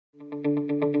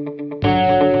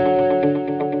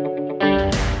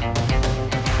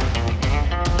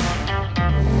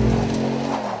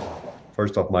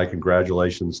first off, my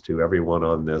congratulations to everyone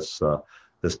on this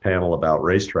panel about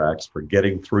racetracks for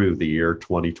getting through the year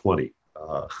 2020.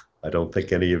 I don't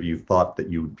think any of you thought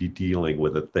that you would be dealing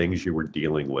with the things you were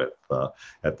dealing with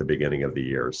at the beginning of the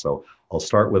year. So I'll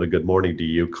start with a good morning to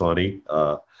you, Connie.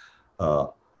 Uh,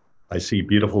 I see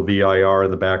beautiful VIR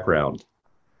in the background.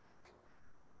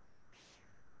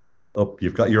 Oh,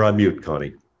 you're on mute,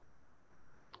 Connie.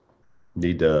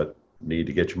 Need to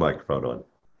get your microphone on.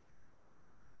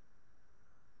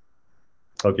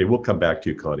 Okay, we'll come back to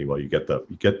you, Connie, while you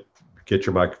get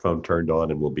your microphone turned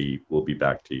on, and we'll be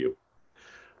back to you.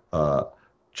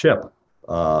 Chip,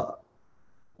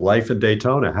 life in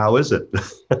Daytona, how is it?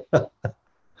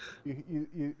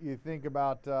 You think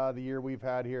about the year we've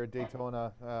had here at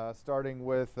Daytona, starting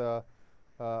with a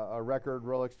record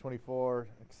Rolex 24,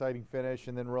 exciting finish,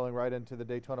 and then rolling right into the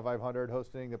Daytona 500,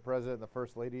 hosting the President and the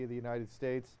First Lady of the United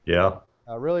States. Yeah.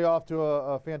 Really off to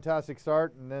a fantastic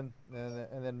start, and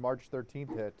then March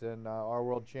 13th hit, and our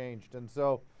world changed. And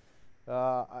so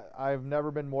I've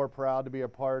never been more proud to be a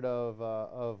part of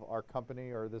our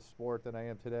company or this sport than I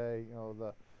am today. You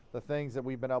know, the things that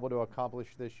we've been able to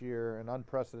accomplish this year in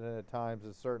unprecedented times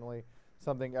is certainly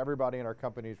something everybody in our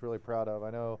company is really proud of. I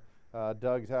know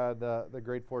Doug's had the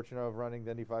great fortune of running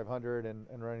the Indy 500 and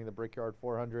running the Brickyard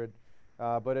 400.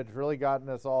 But it's really gotten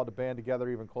us all to band together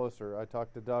even closer. I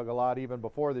talked to Doug a lot even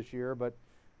before this year, but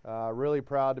really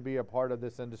proud to be a part of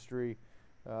this industry.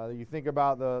 You think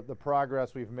about the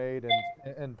progress we've made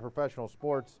in professional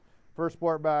sports. First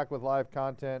sport back with live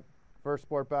content, first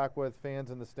sport back with fans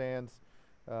in the stands.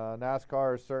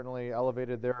 NASCAR has certainly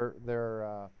elevated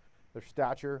their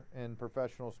stature in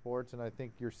professional sports, and I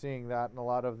think you're seeing that in a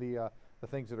lot of the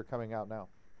things that are coming out now.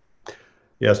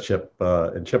 Yes, Chip.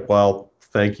 And Chip, while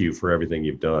thank you for everything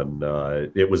you've done.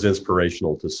 It was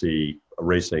inspirational to see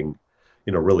racing,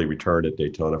 really return at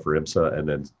Daytona for IMSA, and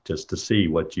then just to see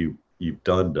what you've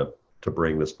done to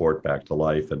bring the sport back to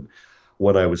life. And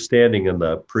when I was standing in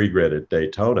the pre-grid at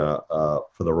Daytona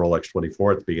for the Rolex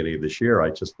 24 at the beginning of this year, I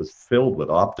just was filled with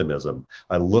optimism.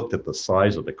 I looked at the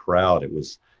size of the crowd.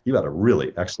 You had a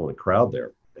really excellent crowd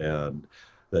there. And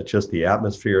that just the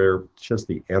atmosphere, just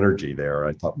the energy there.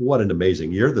 I thought, what an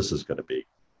amazing year this is going to be.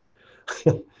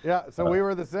 Yeah, so we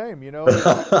were the same.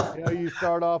 You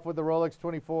start off with the Rolex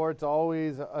 24. It's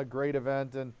always a great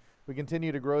event, and we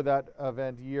continue to grow that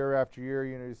event year after year.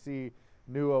 You see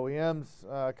new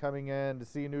OEMs coming in, to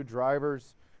see new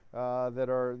drivers that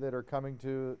are coming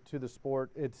to the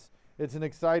sport. It's an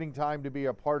exciting time to be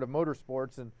a part of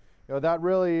motorsports, and that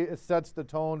really sets the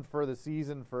tone for the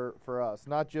season for us,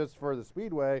 not just for the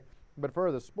speedway, but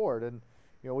for the sport. And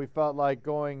we felt like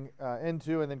going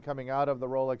into and then coming out of the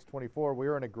Rolex 24, we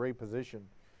were in a great position.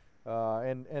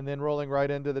 And then rolling right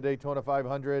into the Daytona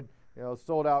 500,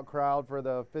 sold out crowd for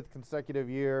the 5th consecutive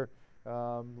year.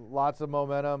 Lots of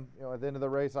momentum. At the end of the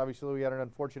race, obviously we had an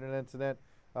unfortunate incident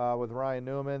with Ryan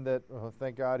Newman that,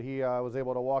 thank God, he was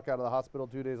able to walk out of the hospital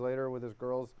 2 days later with his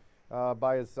girls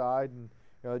by his side. And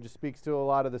it just speaks to a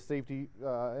lot of the safety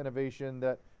innovation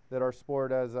that our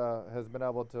sport has been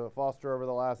able to foster over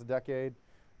the last decade.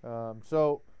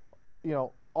 So,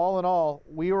 all in all,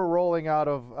 we were rolling out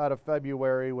of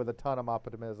February with a ton of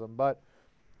optimism. But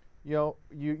you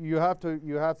have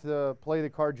to play the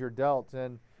cards you're dealt,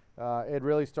 and it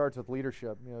really starts with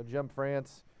leadership. Jim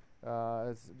France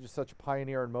is just such a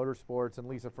pioneer in motorsports, and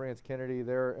Lisa France Kennedy,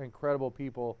 they're incredible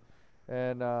people.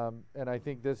 And I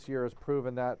think this year has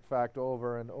proven that fact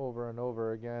over and over and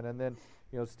over again. And then,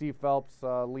 Steve Phelps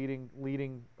leading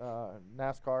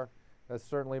NASCAR has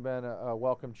certainly been a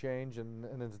welcome change,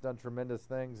 and has done tremendous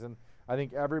things. And I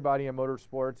think everybody in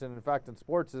motorsports, and in fact in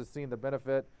sports, has seen the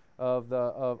benefit of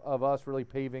us really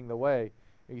paving the way.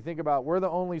 And you think about, we're the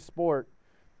only sport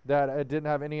that didn't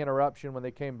have any interruption when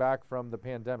they came back from the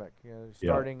pandemic.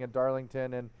 Starting at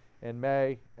Darlington in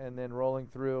May, and then rolling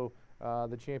through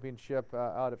the championship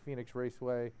out at Phoenix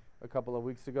Raceway a couple of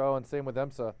weeks ago, and same with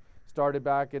IMSA. Started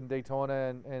back in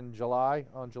Daytona in July,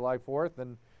 on July 4th,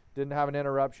 and didn't have an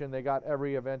interruption. They got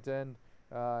every event in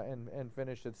and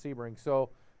finished at Sebring. So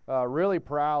really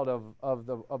proud of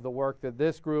the work that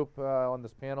this group on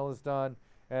this panel has done,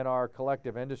 and our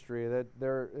collective industry.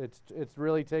 It's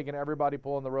really taken everybody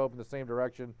pulling the rope in the same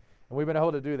direction, and we've been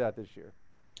able to do that this year.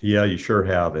 Yeah, you sure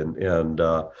have, and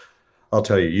I'll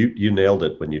tell you, you nailed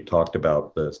it when you talked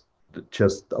about this.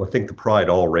 I think the pride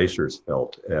all racers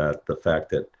felt at the fact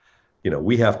that,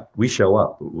 we show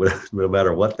up no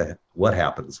matter what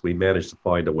happens. We manage to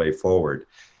find a way forward,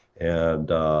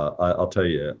 and I'll tell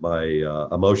you, my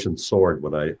emotions soared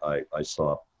when I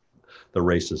saw the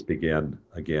races began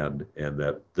again, and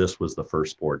that this was the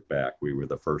first sport back. We were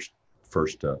the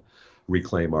first to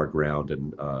reclaim our ground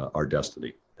and our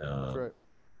destiny. That's right.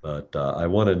 But I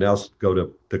want to now go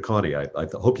to Connie. I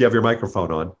hope you have your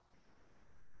microphone on.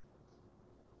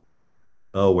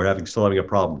 Oh, we're still having a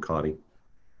problem, Connie.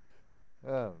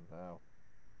 Oh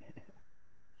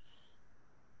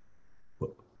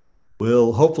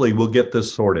no. Hopefully we'll get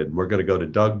this sorted. We're going to go to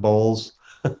Doug Bowles.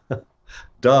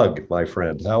 Doug, my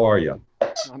friend, how are you?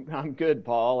 I'm good,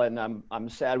 Paul, and I'm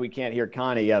sad we can't hear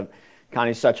Connie.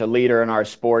 Connie's such a leader in our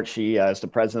sport. She is the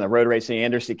president of the Road Racing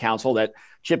Industry Council that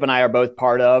Chip and I are both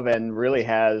part of, and really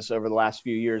has over the last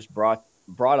few years brought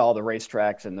all the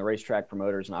racetracks and the racetrack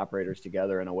promoters and operators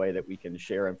together in a way that we can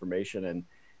share information and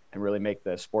really make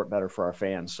the sport better for our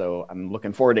fans. So I'm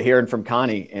looking forward to hearing from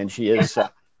Connie, and she is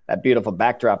that beautiful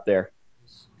backdrop there.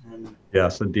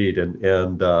 Yes, indeed,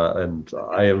 and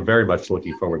I am very much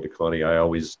looking forward to Connie. I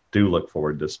always do look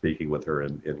forward to speaking with her,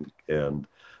 and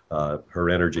her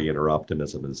energy and her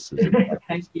optimism is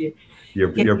Thank you.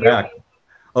 You're back.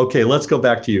 Okay, let's go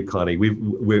back to you, Connie.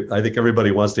 I think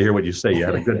everybody wants to hear what you say. You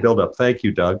had a good build-up. Thank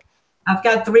you, Doug. I've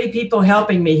got 3 people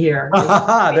helping me here.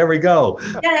 There we go.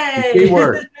 Yay!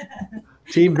 Teamwork.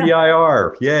 Team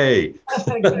VIR. Yay.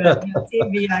 Good. Yeah,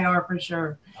 Team VIR for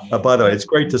sure. By the way, it's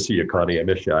great to see you, Connie. I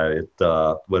miss you.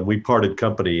 When we parted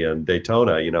company in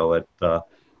Daytona,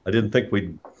 I didn't think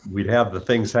we'd have the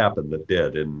things happen that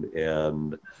did,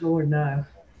 and Lord no.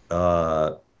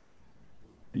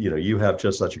 You have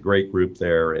just such a great group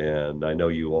there, and I know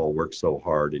you all work so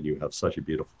hard, and you have such a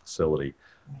beautiful facility.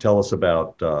 Tell us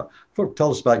about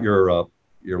your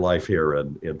life here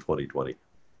in 2020.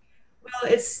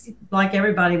 Well, it's like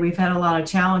everybody, we've had a lot of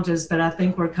challenges, but I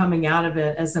think we're coming out of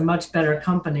it as a much better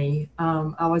company.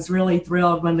 I was really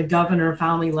thrilled when the governor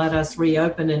finally let us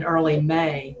reopen in early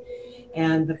May,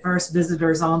 and the first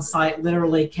visitors on site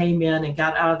literally came in and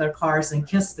got out of their cars and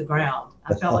kissed the ground.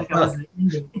 I felt like I was an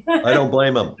Indian. I don't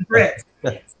blame them.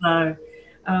 So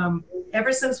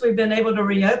ever since we've been able to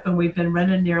reopen, we've been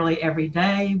running nearly every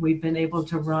day. We've been able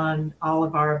to run all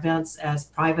of our events as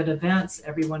private events.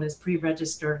 Everyone is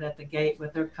pre-registered at the gate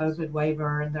with their COVID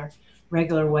waiver and their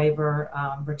regular waiver.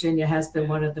 Virginia has been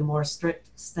one of the more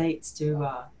strict states to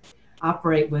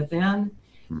operate within,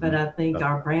 but I think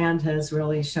our brand has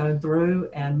really shown through,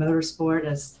 and motorsport,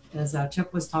 as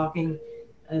Chip was talking,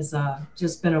 has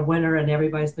just been a winner, and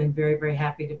everybody's been very, very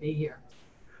happy to be here.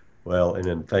 Well, and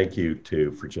then thank you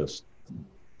too for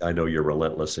I know you're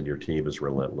relentless and your team is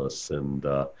relentless. And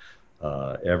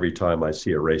every time I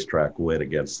see a racetrack win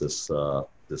against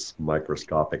this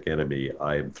microscopic enemy,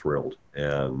 I am thrilled.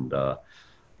 And,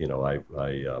 I'm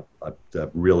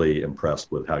really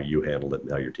impressed with how you handled it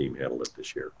and how your team handled it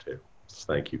this year too. So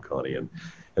thank you, Connie. And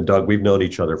Doug, we've known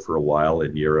each other for a while,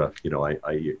 and you're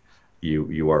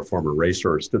you are a former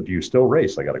racer. Do you still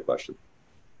race? I got a question.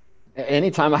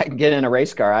 Anytime I can get in a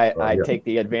race car, I take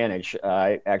the advantage.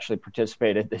 I actually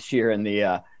participated this year in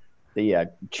the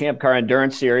Champ Car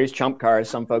Endurance Series, Chump Car, as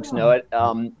some folks know it,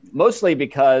 mostly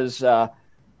because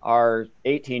our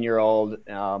 18-year-old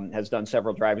has done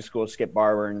several driving schools, Skip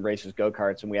Barber, and races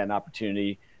go-karts, and we had an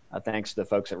opportunity, thanks to the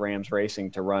folks at Rams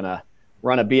Racing, to run a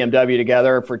BMW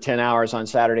together for 10 hours on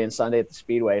Saturday and Sunday at the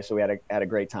Speedway. So we had a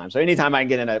great time. So anytime I can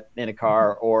get in a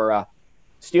car or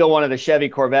steal one of the Chevy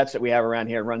Corvettes that we have around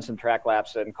here and run some track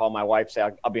laps and call my wife, say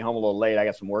I'll be home a little late, I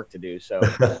got some work to do. So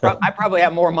I probably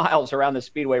have more miles around the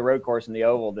Speedway road course in the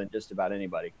Oval than just about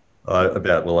anybody. I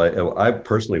bet. Well, I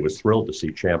personally was thrilled to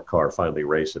see Champ Car finally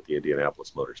race at the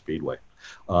Indianapolis Motor Speedway.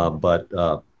 I want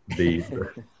to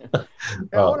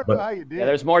know how you did. Yeah,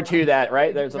 there's more to that,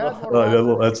 right? There's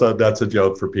that's a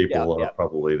joke for people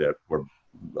probably that were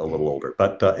a little older.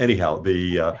 But anyhow,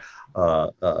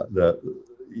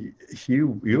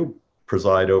 you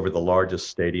preside over the largest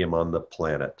stadium on the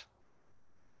planet.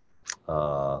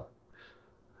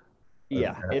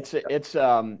 It's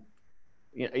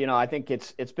I think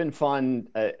it's been fun,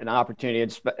 an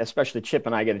opportunity, especially Chip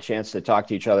and I get a chance to talk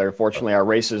to each other. Fortunately,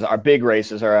 our big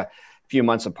races are a few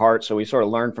months apart, so we sort of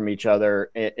learn from each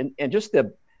other, and just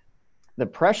the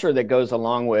pressure that goes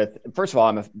along with. First of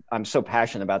all, I'm so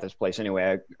passionate about this place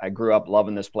anyway. I grew up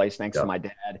loving this place thanks to my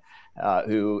dad,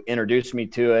 who introduced me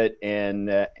to it, and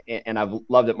I've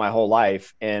loved it my whole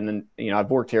life. And I've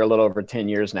worked here a little over 10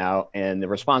 years now, and the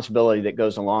responsibility that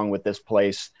goes along with this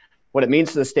place, what it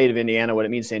means to the state of Indiana, what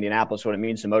it means to Indianapolis, what it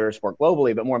means to motorsport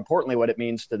globally, but more importantly, what it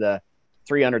means to the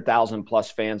 300,000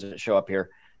 plus fans that show up here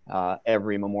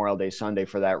every Memorial Day Sunday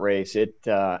for that race. It's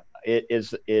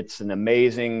an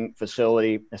amazing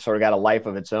facility. It's sort of got a life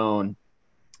of its own.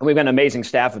 And we've got an amazing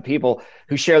staff of people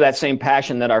who share that same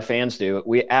passion that our fans do.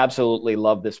 We absolutely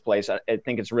love this place. I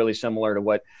think it's really similar to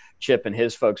what Chip and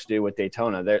his folks do with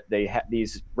Daytona. They have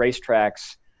these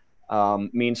racetracks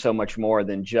means so much more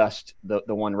than just the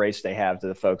one race they have to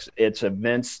the folks. It's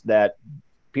events that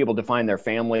people define their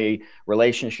family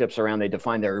relationships around. They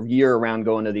define their year around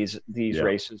going to these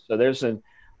races. So there's an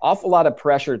awful lot of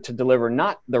pressure to deliver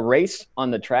not the race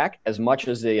on the track as much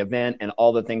as the event and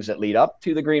all the things that lead up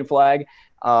to the green flag,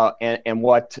 and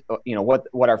what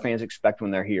our fans expect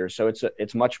when they're here. So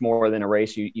it's much more than a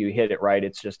race. You hit it right.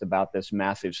 It's just about this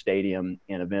massive stadium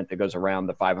and event that goes around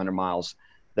the 500 miles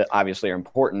that obviously are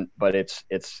important, but it's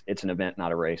an event,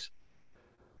 not a race.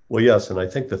 Well, yes, and I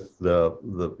think that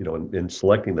in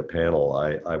selecting the panel,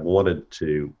 I wanted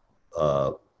to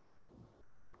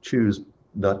choose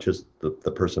not just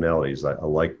the personalities. I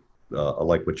like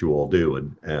what you all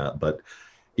do, but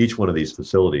each one of these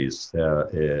facilities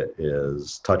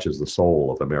touches the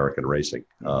soul of American racing.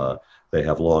 They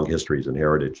have long histories and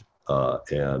heritage,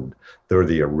 and they're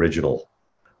the original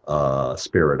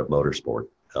spirit of motorsport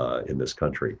in this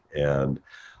country. And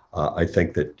I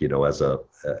think that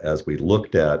as we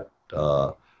looked at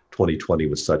 2020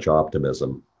 with such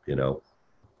optimism,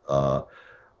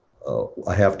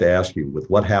 I have to ask you, with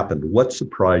what happened, what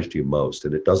surprised you most?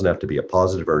 And it doesn't have to be a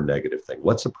positive or a negative thing.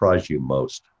 What surprised you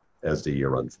most as the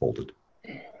year unfolded?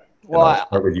 Well, I'll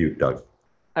start with you, Doug.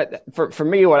 For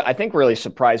me, what I think really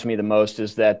surprised me the most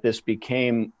is that this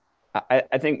became,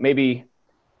 I think maybe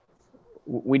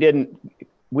we didn't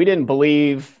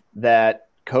believe that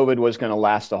COVID was going to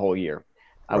last the whole year.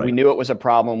 Right. We knew it was a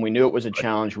problem. We knew it was a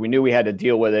challenge. We knew we had to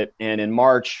deal with it. And in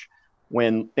March,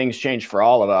 when things changed for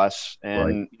all of us,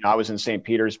 and I was in St.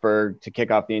 Petersburg to kick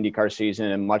off the IndyCar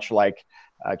season, and much like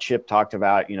Chip talked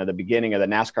about, the beginning of the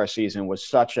NASCAR season was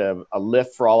such a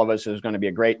lift for all of us. It was going to be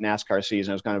a great NASCAR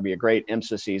season. It was going to be a great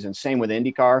IMSA season. Same with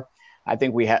IndyCar. I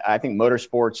think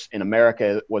motorsports in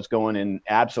America was going in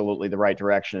absolutely the right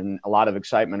direction. A lot of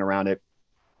excitement around it.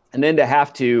 And then to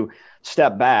have to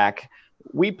step back,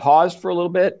 we paused for a little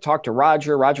bit, talked to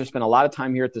Roger. Roger spent a lot of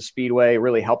time here at the Speedway,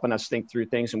 really helping us think through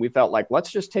things. And we felt like,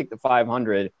 let's just take the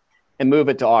 500 and move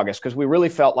it to August, because we really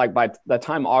felt like by the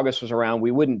time August was around,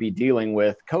 we wouldn't be dealing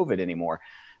with COVID anymore.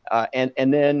 And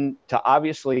then to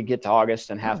obviously get to August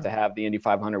and have to have the Indy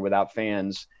 500 without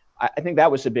fans, I think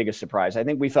that was the biggest surprise. I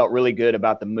think we felt really good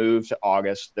about the move to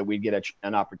August, that we'd get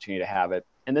an opportunity to have it.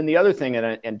 And then the other thing,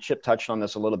 and Chip touched on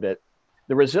this a little bit,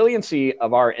 the resiliency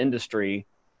of our industry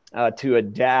to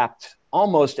adapt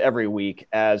almost every week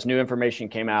as new information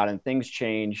came out and things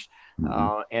changed.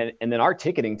 And then our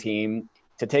ticketing team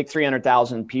to take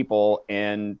 300,000 people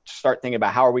and start thinking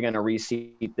about how are we going to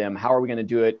reseat them? How are we going to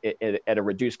do it at a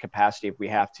reduced capacity if we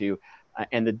have to?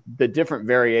 And the different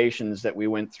variations that we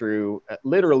went through,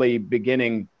 literally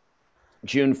beginning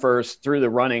June 1st through the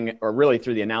running, or really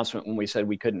through the announcement when we said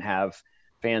we couldn't have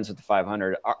fans at the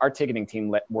 500, our ticketing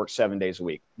team worked 7 days a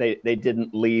week. They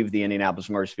didn't leave the Indianapolis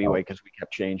Motor Speedway because we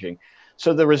kept changing.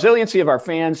 So the resiliency of our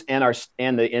fans and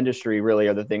the industry really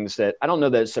are the things that, I don't know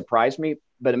that it surprised me,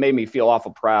 but it made me feel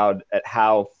awful proud at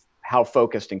how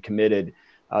focused and committed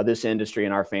this industry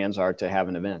and our fans are to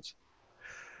having events.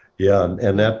 Yeah,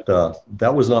 and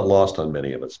that was not lost on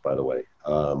many of us, by the way.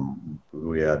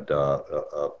 We had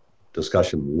a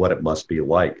discussion what it must be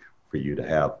like for you to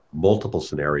have multiple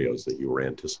scenarios that you were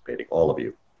anticipating, all of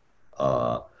you,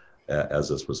 as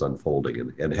this was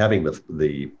unfolding, and having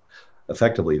the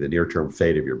effectively the near-term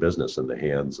fate of your business in the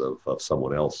hands of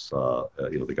someone else,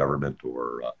 the government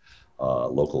or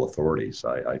local authorities.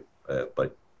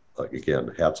 But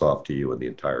again, hats off to you and the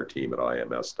entire team at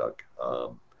IMS, Doug.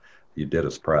 You did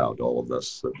us proud, all of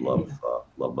us that love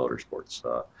motorsports.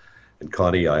 And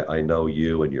Connie, I know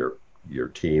you and your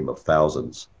team of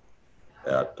thousands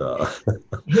at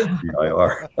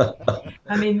DIR.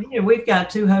 I mean, we've got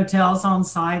 2 hotels on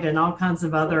site and all kinds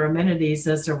of other amenities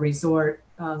as a resort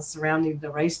surrounding the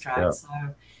racetrack. Yeah. So,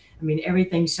 I mean,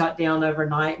 everything shut down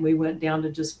overnight. We went down to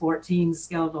just 14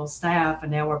 skeletal staff,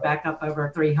 and now we're back up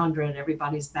over 300.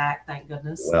 Everybody's back, thank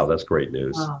goodness. Wow, that's great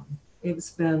news.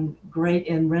 It's been great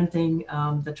in renting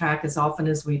the track as often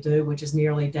as we do, which is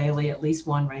nearly daily, at least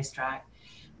one racetrack.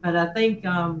 But I think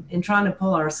in trying to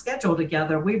pull our schedule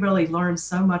together, we really learned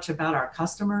so much about our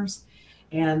customers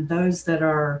and those that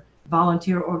are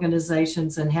volunteer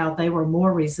organizations, and how they were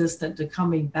more resistant to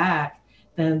coming back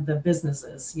than the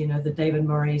businesses. The David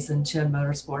Murrays and Chin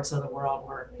Motorsports of the world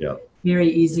were very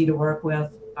easy to work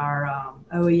with. Our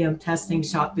OEM testing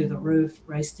shot through the roof,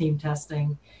 race team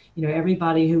testing.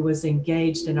 Everybody who was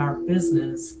engaged in our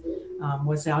business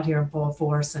was out here in full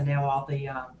force, and now all the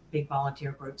big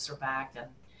volunteer groups are back. And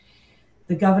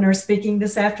the governor's speaking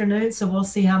this afternoon, so we'll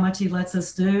see how much he lets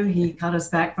us do. He cut us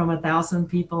back from 1,000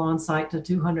 people on site to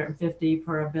 250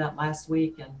 per event last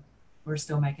week, and we're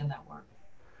still making that work.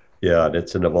 Yeah, and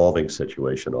it's an evolving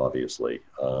situation, obviously.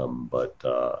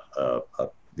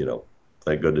 You know,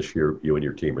 thank goodness you and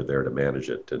your team are there to manage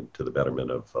it and to the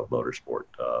betterment of motorsport.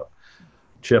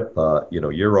 Chip, you know,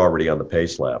 you're already on the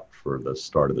pace lap for the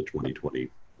start of the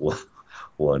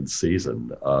 2021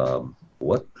 season.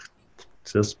 What?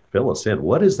 Just fill us in.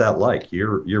 What is that like?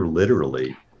 You're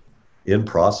literally in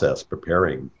process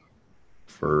preparing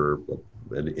for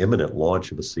an imminent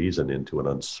launch of a season into an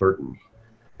uncertain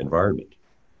environment.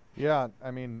 Yeah,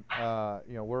 I mean,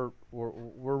 you know,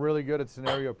 we're really good at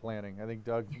scenario planning. I think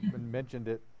Doug mentioned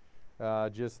it.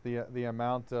 Just the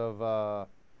amount of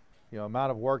you know,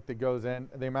 amount of work that goes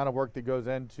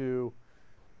into,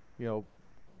 you know,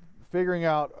 figuring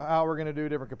out how we're going to do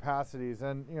different capacities.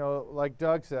 And you know, like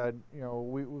Doug said, you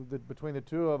know, between the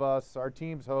two of us, our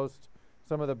teams host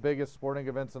some of the biggest sporting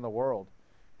events in the world.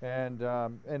 And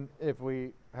if we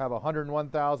have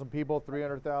 101,000 people,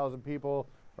 300,000 people,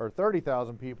 or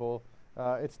 30,000 people,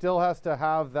 it still has to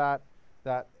have that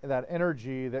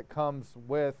energy that comes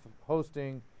with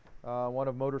hosting one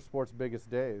of motorsport's biggest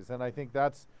days. And I think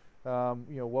that's you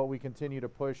know, what we continue to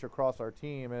push across our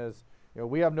team is, you know,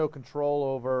 we have no control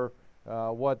over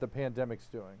what the pandemic's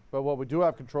doing, but what we do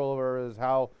have control over is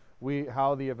how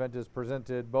the event is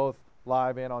presented, both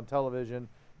live and on television,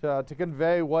 to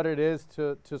convey what it is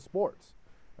to sports.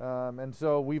 And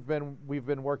so we've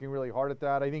been working really hard at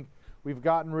that. I think we've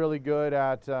gotten really good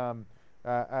at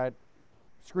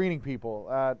screening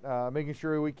people, at making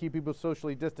sure we keep people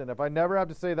socially distant. If I never have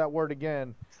to say that word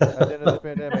again at the end of this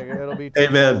pandemic, it'll be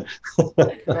Amen.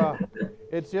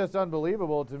 It's just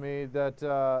unbelievable to me that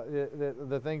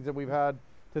the things that we've had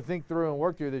to think through and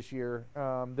work through this year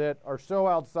that are so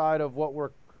outside of what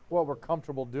we're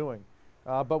comfortable doing,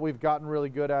 but we've gotten really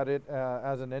good at it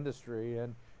as an industry,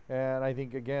 and I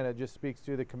think again it just speaks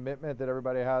to the commitment that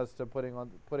everybody has to putting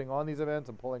on these events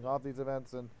and pulling off these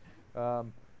events. And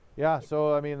yeah,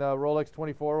 so I mean the Rolex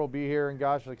 24 will be here in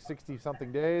like 60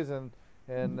 something days, and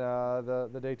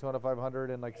the Daytona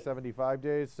 500 in like 75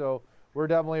 days. So we're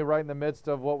definitely right in the midst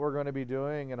of what we're going to be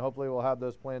doing, and hopefully we'll have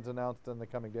those plans announced in the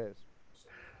coming days.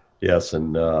 Yes,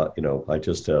 and you know, I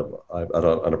just on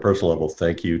a personal level,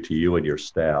 thank you to you and your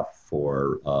staff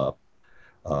for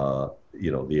you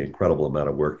know, the incredible amount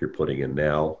of work you're putting in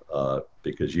now,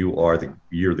 because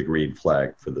you're the green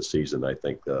flag for the season. I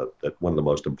think that one of the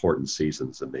most important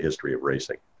seasons in the history of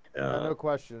racing. No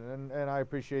question, and I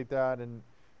appreciate that. And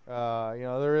you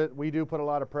know, we do put a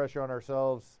lot of pressure on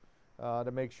ourselves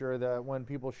to make sure that when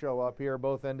people show up here,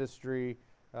 both industry,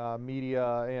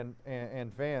 media,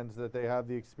 and fans, that they have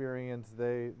the experience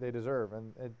they deserve.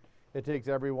 And it takes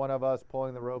every one of us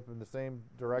pulling the rope in the same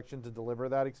direction to deliver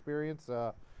that experience.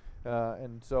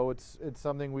 And so it's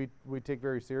something we take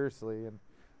very seriously. And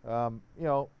you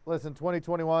know, listen,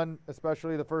 2021,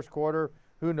 especially the first quarter,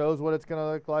 who knows what it's going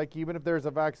to look like? Even if there's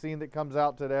a vaccine that comes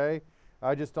out today,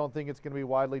 I just don't think it's going to be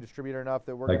widely distributed enough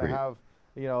that we're going to have,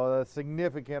 you know, a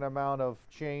significant amount of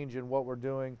change in what we're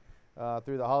doing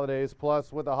through the holidays.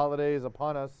 Plus, with the holidays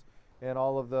upon us and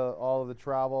all of the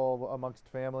travel amongst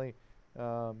family,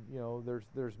 you know,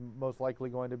 there's most likely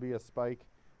going to be a spike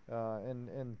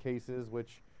in cases,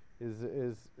 which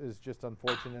is just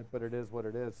unfortunate, but it is what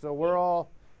it is. So we're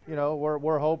all, you know,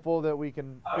 we're hopeful that we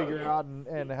can figure it out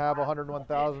and have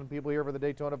 101,000 people here for the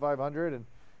Daytona 500. And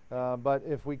but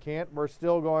if we can't, we're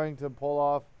still going to pull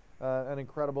off an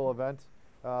incredible event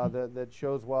that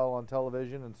shows well on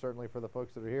television, and certainly for the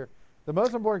folks that are here. The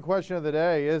most important question of the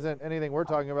day isn't anything we're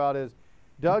talking about. Is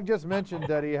Doug just mentioned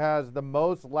that he has the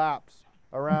most laps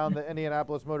around the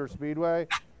Indianapolis Motor Speedway,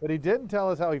 but he didn't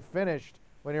tell us how he finished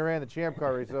when he ran the Champ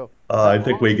Car race. So I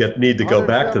think we need to go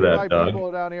back to that, Doug.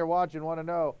 People down here watching want to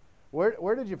know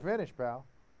where did you finish, pal?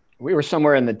 We were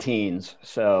somewhere in the teens,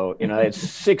 so you know it's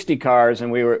 60 cars,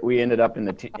 and we ended up in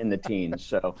the teens.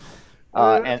 So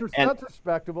that's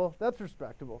respectable. That's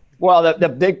respectable. Well,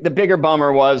 the bigger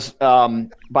bummer was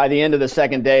by the end of the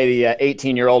second day, the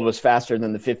 18-year-old was faster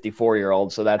than the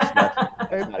 54-year-old. So that's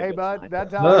hey bud,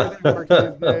 that's how everything works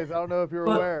these days. I don't know if you're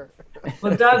aware.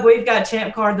 Well, Doug, we've got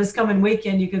Champ Car this coming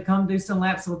weekend. You could come do some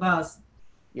laps with us.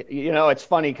 You know, it's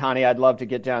funny, Connie. I'd love to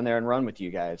get down there and run with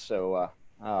you guys. So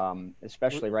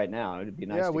especially right now, it'd be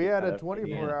nice. Yeah, we had a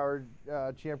 24-hour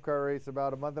Champ Car race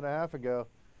about a month and a half ago.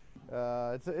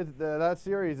 That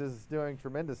series is doing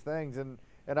tremendous things, and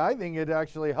I think it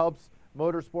actually helps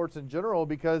motorsports in general,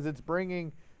 because it's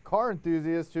bringing car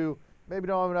enthusiasts who maybe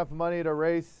don't have enough money to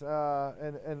race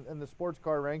in the sports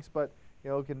car ranks, but you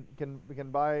know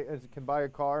can buy a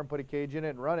car and put a cage in it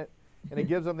and run it, and it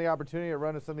gives them the opportunity to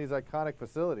run in some of these iconic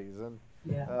facilities. And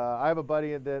I have a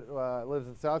buddy that lives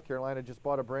in South Carolina, just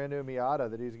bought a brand new Miata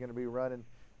that he's going to be running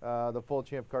the full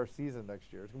Champ Car season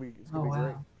next year. It's gonna be wow.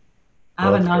 great. I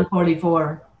have Well, a that's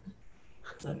 944.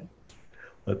 So.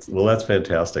 That's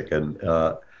fantastic. And,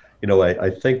 I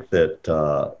think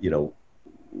that,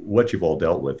 what you've all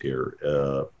dealt with here,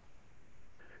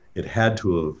 it had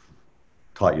to have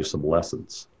taught you some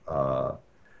lessons.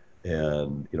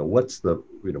 And,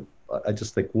 I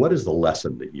just think, what is the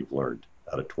lesson that you've learned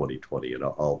out of 2020? And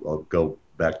I'll go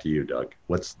back to you, Doug.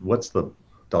 What's the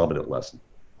dominant lesson?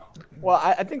 Well,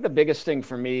 I think the biggest thing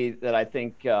for me that I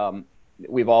think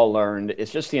we've all learned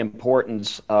is just the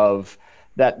importance of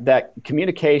that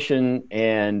communication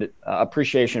and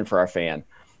appreciation for our fan.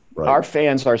 Right. Our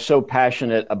fans are so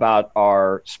passionate about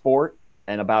our sport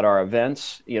and about our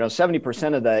events.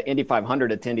 70% of the Indy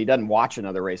 500 attendee doesn't watch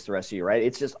another race the rest of the year, right?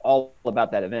 It's just all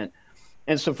about that event.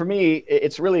 And so for me,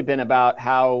 it's really been about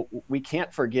how we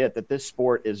can't forget that this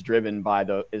sport is driven by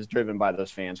those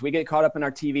fans. We get caught up in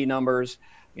our TV numbers.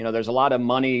 There's a lot of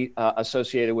money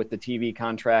associated with the TV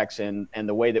contracts and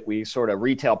the way that we sort of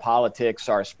retail politics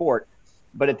our sport.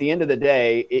 But at the end of the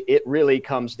day, it really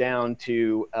comes down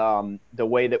to the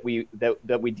way that we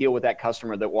deal with that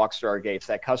customer that walks through our gates,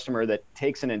 that customer that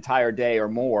takes an entire day or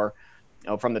more,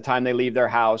 from the time they leave their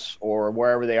house or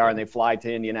wherever they are, and they fly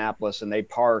to Indianapolis and they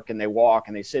park and they walk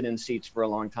and they sit in seats for a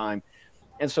long time.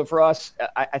 And so for us,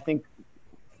 I think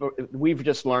we've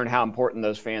just learned how important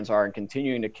those fans are and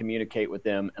continuing to communicate with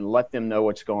them and let them know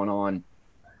what's going on.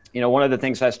 One of the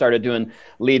things I started doing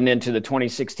leading into the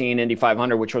 2016 Indy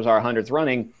 500, which was our 100th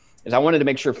running, is I wanted to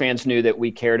make sure fans knew that we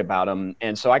cared about them.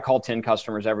 And so I called 10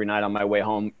 customers every night on my way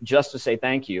home just to say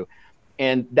thank you.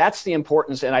 And that's the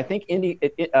importance. And I think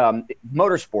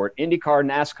motorsport, IndyCar,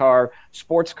 NASCAR,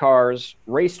 sports cars,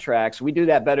 racetracks, we do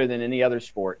that better than any other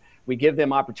sport. We give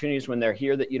them opportunities when they're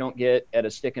here that you don't get at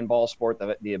a stick and ball sport,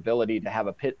 the ability to have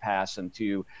a pit pass and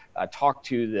to talk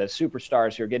to the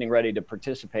superstars who are getting ready to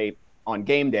participate on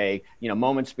game day,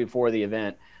 moments before the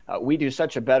event. We do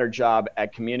such a better job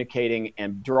at communicating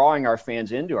and drawing our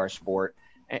fans into our sport.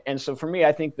 And so for me,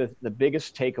 I think the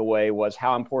biggest takeaway was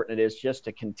how important it is just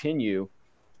to continue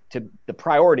to, the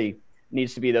priority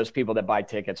needs to be those people that buy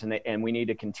tickets, and we need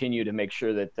to continue to make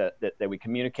sure that we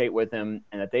communicate with them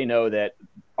and that they know that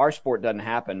our sport doesn't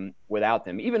happen without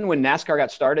them. Even when NASCAR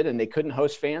got started and they couldn't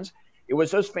host fans, it was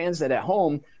those fans that at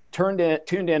home tuned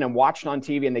in and watched on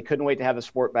TV, and they couldn't wait to have the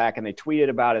sport back, and they tweeted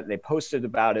about it, they posted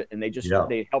about it, and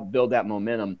they helped build that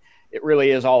momentum. It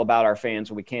really is all about our fans,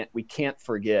 and we can't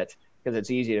forget, because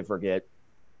it's easy to forget.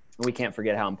 We can't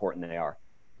forget how important they are.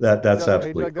 That's Doug,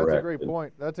 absolutely Doug, correct. That's a great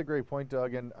point. That's a great point,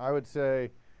 Doug. And I would say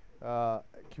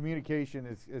communication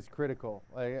is critical.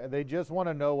 They just want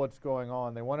to know what's going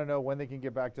on. They want to know when they can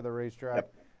get back to the racetrack.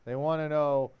 Yep. They want to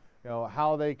know,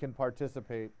 how they can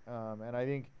participate. And I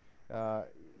think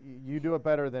you do it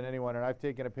better than anyone. And I've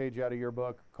taken a page out of your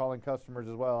book, calling customers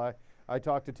as well. I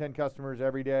talk to 10 customers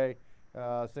every day.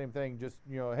 Same thing. Just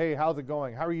hey, how's it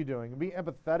going? How are you doing? And be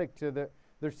empathetic to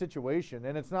their situation.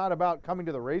 And it's not about coming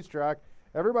to the racetrack.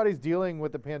 Everybody's dealing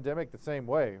with the pandemic the same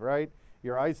way, right?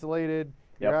 You're isolated.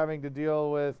 You're having to deal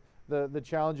with the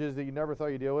challenges that you never thought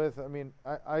you'd deal with. I mean,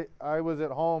 I was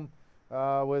at home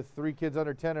with 3 kids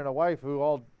under 10 and a wife who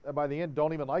all, by the end,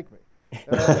 don't even like me.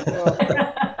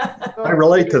 I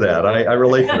relate to that. I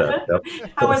relate to that. Yep.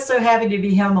 I was so happy to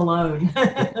be home alone.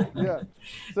 Yeah.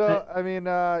 So, I mean,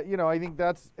 I think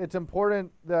it's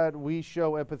important that we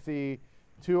show empathy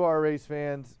to our race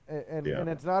fans, and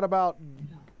it's not about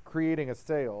creating a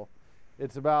sale.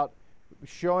 It's about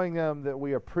showing them that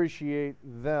we appreciate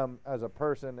them as a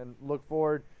person and look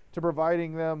forward to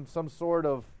providing them some sort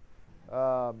of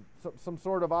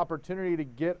opportunity to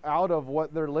get out of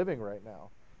what they're living right now.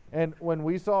 And when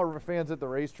we saw fans at the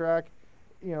racetrack,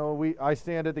 I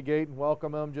stand at the gate and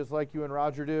welcome them just like you and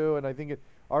Roger do, and I think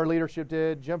our leadership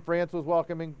did. Jim France was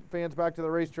welcoming fans back to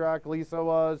the racetrack. Lisa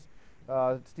was,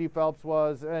 Steve Phelps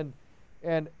was, and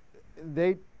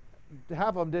they, half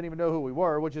of them didn't even know who we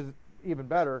were, which is even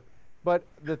better. But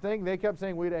the thing they kept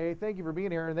saying, hey, thank you for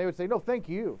being here, and they would say, no, thank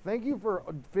you for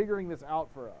figuring this out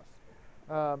for us.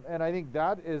 And I think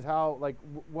that is how,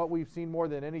 what we've seen more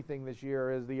than anything this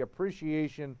year is the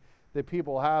appreciation that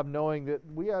people have, knowing that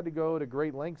we had to go to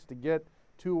great lengths to get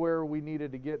to where we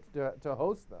needed to get to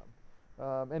host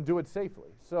them and do it safely.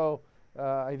 So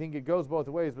I think it goes both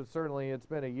ways, but certainly it's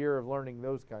been a year of learning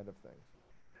those kind of things.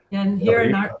 And here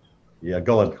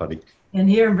go on, Connie. And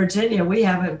here in Virginia, we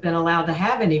haven't been allowed to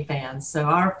have any fans. So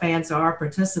our fans are our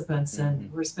participants,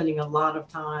 and we're spending a lot of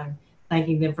time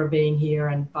thanking them for being here,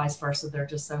 and vice versa. They're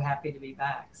just so happy to be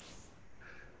back.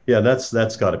 Yeah,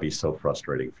 that's got to be so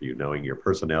frustrating for you, knowing your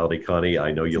personality, Connie.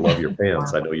 I know you love your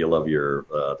fans. I know you love your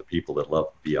the people that love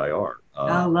BIR.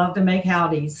 I love to make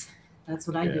howdies. That's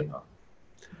what I Yeah. do.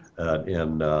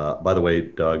 And by the way,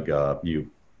 Doug,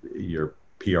 your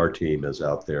PR team is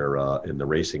out there in the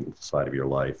racing side of your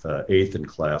life, 8th in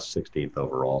class, 16th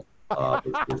overall.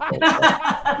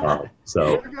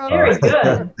 So very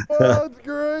good. Oh, that's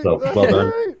great. So That's well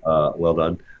done, great. well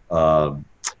done.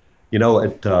 You know,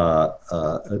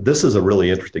 this is a really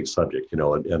interesting subject. You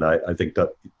know, and I think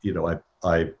that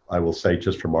I will say,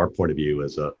 just from our point of view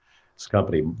as a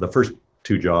company, the first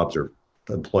 2 jobs or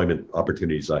employment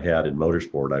opportunities I had in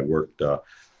motorsport, I worked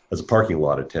as a parking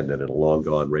lot attendant at a long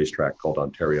gone racetrack called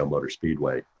Ontario Motor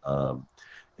Speedway.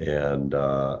 And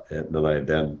then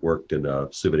I worked in a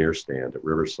souvenir stand at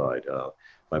Riverside.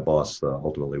 My boss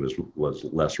ultimately was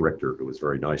Les Richter, who was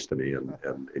very nice to me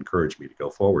and encouraged me to go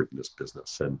forward in this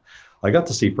business. And I got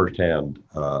to see firsthand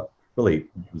really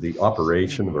the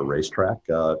operation of a racetrack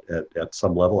at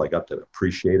some level. I got to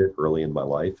appreciate it early in my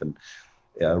life. And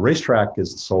racetrack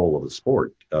is the soul of the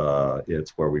sport.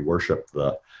 It's where we worship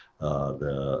the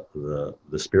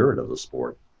spirit of the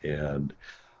sport. And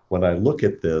when I look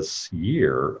at this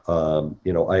year,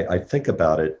 I think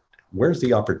about it. Where's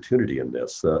the opportunity in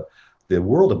this? The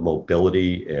world of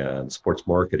mobility and sports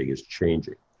marketing is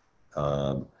changing,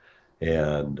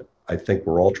 and I think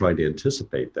we're all trying to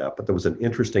anticipate that. But there was an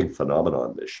interesting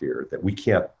phenomenon this year that we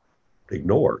can't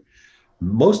ignore.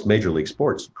 Most major league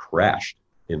sports crashed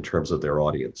in terms of their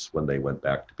audience when they went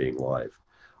back to being live.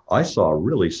 I saw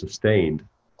really sustained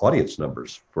audience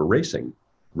numbers for racing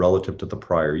relative to the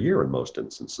prior year in most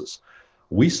instances.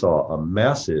 We saw a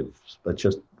massive, but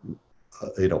just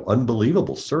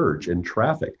unbelievable surge in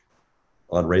traffic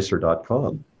on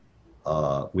racer.com.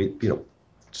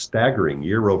 Staggering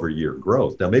year-over-year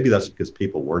growth. Now, maybe that's because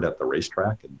people weren't at the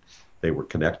racetrack and they were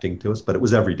connecting to us, but it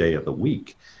was every day of the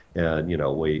week. And,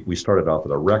 we started off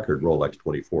with a record Rolex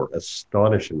 24,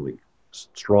 astonishingly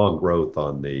strong growth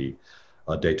on the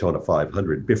Daytona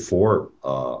 500 before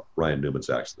Ryan Newman's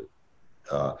accident.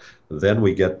 Then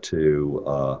we get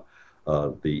to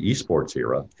the esports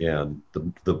era, and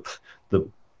the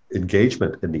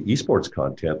engagement in the esports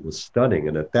content was stunning.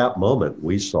 And at that moment,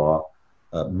 we saw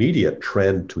media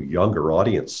trend to younger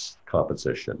audience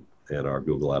composition in our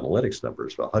Google Analytics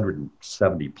numbers,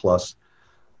 170 plus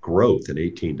growth in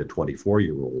 18 to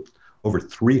 24-year-olds, over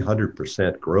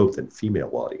 300% growth in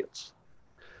female audience.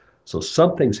 So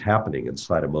something's happening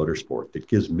inside of motorsport that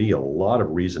gives me a lot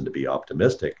of reason to be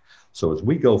optimistic. So as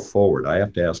we go forward, I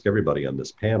have to ask everybody on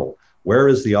this panel, where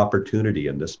is the opportunity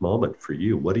in this moment for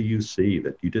you? What do you see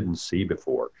that you didn't see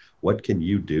before? What can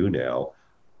you do now?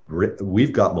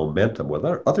 We've got momentum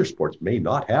where other sports may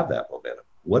not have that momentum.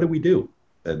 What do we do?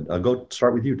 And I'll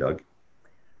start with you, Doug.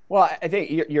 Well, I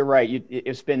think you're right.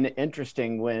 It's been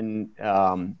interesting when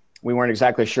we weren't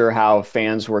exactly sure how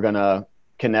fans were going to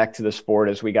connect to the sport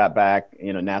as we got back.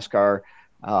 NASCAR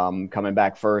coming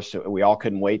back first. We all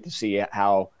couldn't wait to see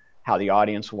how the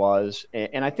audience was.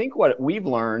 And I think what we've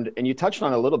learned, and you touched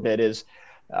on a little bit, is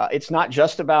it's not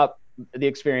just about the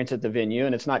experience at the venue,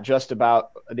 and it's not just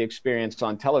about the experience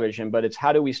on television, but it's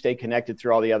how do we stay connected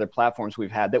through all the other platforms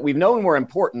we've had that we've known were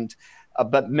important,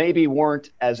 but maybe weren't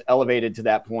as elevated to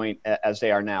that point as they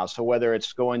are now. So whether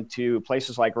it's going to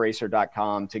places like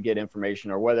racer.com to get information,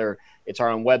 or whether it's our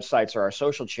own websites or our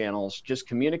social channels, just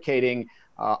communicating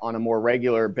on a more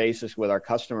regular basis with our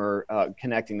customer,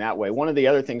 connecting that way. One of the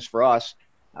other things for us,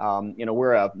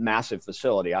 we're a massive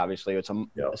facility. Obviously, it's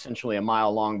essentially a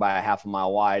mile long by a half a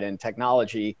mile wide, and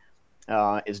technology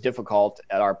is difficult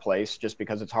at our place just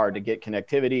because it's hard to get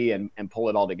connectivity and pull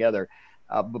it all together.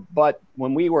 But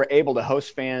when we were able to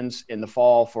host fans in the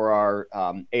fall for our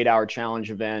 8-hour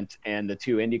challenge event and the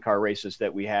 2 IndyCar races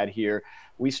that we had here,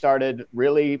 we started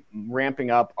really ramping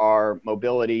up our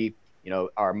mobility,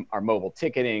 our mobile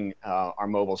ticketing, our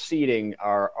mobile seating,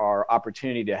 our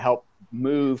opportunity to help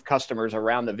move customers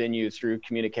around the venue through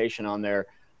communication on their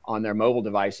mobile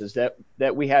devices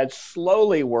that we had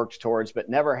slowly worked towards, but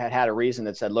never had a reason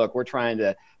that said, look, we're trying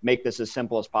to make this as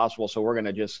simple as possible, so we're going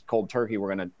to just cold turkey,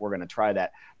 we're going to try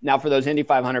that. Now, for those Indy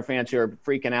 500 fans who are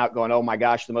freaking out going, oh my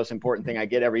gosh, the most important thing I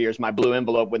get every year is my blue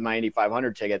envelope with my Indy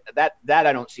 500 ticket, that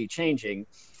I don't see changing,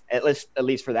 at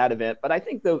least for that event. But I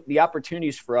think the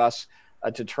opportunities for us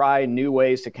to try new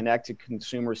ways to connect to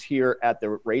consumers here at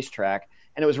the racetrack.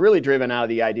 And it was really driven out of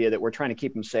the idea that we're trying to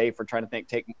keep them safe. We're trying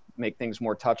to make things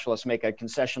more touchless, make a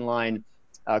concession line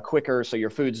quicker so your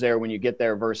food's there when you get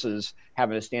there versus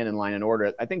having to stand in line and order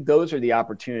it. I think those are the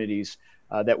opportunities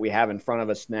that we have in front of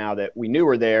us now that we knew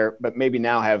were there, but maybe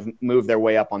now have moved their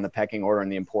way up on the pecking order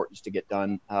and the importance to get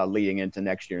done leading into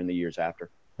next year and the years after.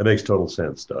 That makes total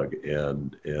sense, Doug.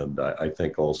 And I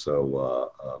think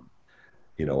also,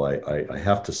 I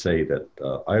have to say that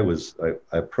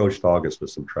I approached August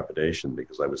with some trepidation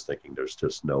because I was thinking there's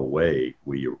just no way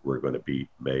we were going to beat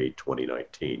May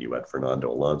 2019. You had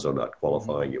Fernando Alonso not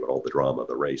qualifying, you had all the drama of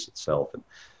the race itself,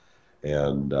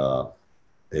 and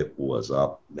it was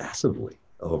up massively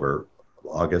over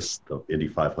August. The Indy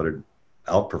 500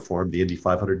 outperformed the Indy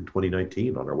 500 in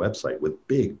 2019 on our website with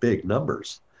big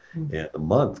numbers. Mm-hmm. And the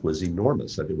month was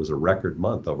enormous. I mean, it was a record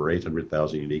month, over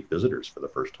 800,000 unique visitors for the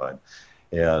first time.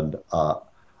 And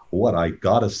what I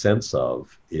got a sense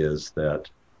of is that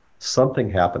something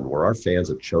happened where our fans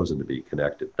have chosen to be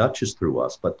connected, not just through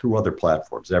us, but through other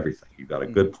platforms, everything. You've got a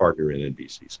good partner in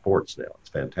NBC Sports now. It's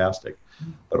fantastic.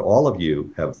 But all of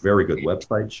you have very good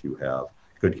websites. You have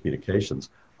good communications.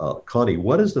 Connie,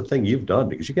 what is the thing you've done?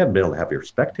 Because you haven't been able to have your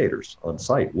spectators on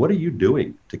site. What are you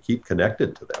doing to keep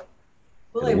connected to them?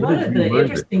 Well, one of the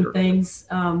interesting things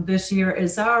this year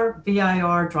is our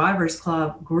VIR Drivers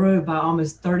Club grew by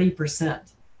almost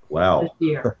 30%. Wow. This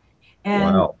year.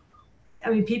 And wow. I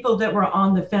mean, people that were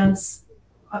on the fence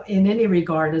in any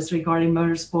regard as regarding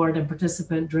motorsport and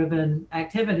participant-driven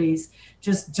activities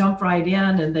just jumped right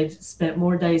in, and they've spent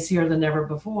more days here than ever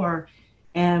before.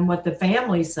 And what the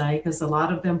families say, because a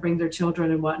lot of them bring their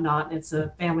children and whatnot, and it's a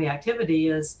family activity,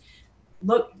 is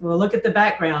look at the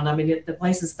background. I mean, the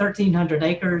place is 1,300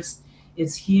 acres.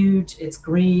 It's huge. It's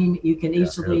green. You can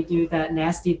easily do that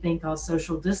nasty thing called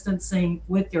social distancing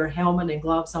with your helmet and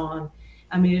gloves on.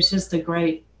 I mean, it's just a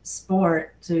great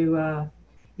sport to,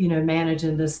 manage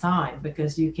in this time,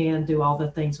 because you can do all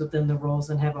the things within the rules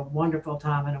and have a wonderful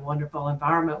time in a wonderful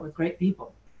environment with great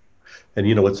people.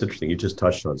 And what's interesting, you just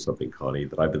touched on something, Connie,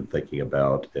 that I've been thinking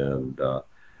about. And, one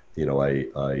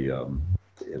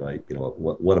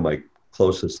of my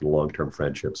closest and long-term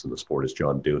friendships in the sport is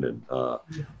John Doonan.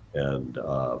 And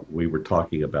we were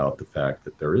talking about the fact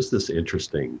that there is this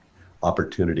interesting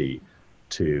opportunity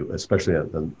to, especially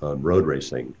on road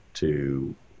racing,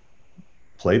 to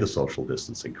play the social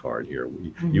distancing card here.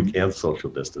 You can social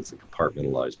distance and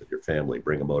compartmentalize with your family,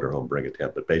 bring a motorhome, bring a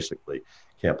tent, but basically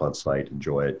camp on site,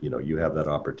 enjoy it. You have that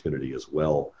opportunity as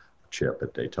well, Chip,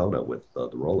 at Daytona with the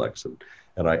Rolex.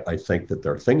 And I think that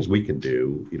there are things we can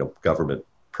do, government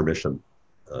permission,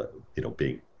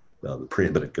 being the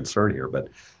preeminent concern here, but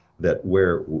that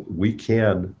where we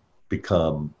can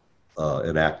become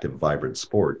an active, vibrant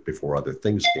sport before other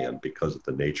things can, because of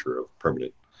the nature of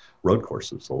permanent road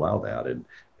courses allow that. And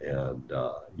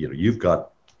you've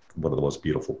got one of the most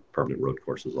beautiful permanent road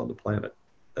courses on the planet.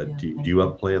 Do you have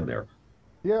a plan there?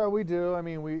 Yeah, we do. I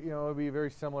mean, it'd be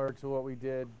very similar to what we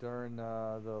did during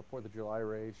the 4th of July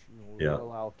race. We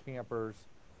allow campers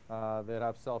that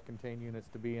have self-contained units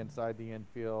to be inside the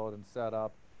infield and set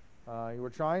up. We're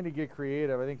trying to get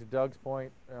creative. I think to Doug's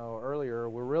point earlier,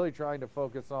 we're really trying to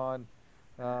focus on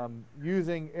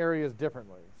using areas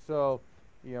differently. So,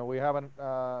 we haven't,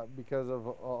 because of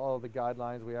all the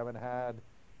guidelines, we haven't had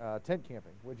tent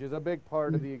camping, which is a big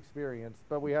part of the experience.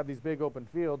 But we have these big open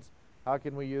fields. How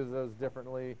can we use those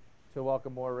differently to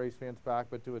welcome more race fans back,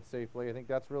 but do it safely? I think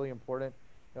that's really important.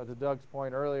 To Doug's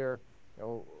point earlier,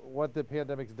 what the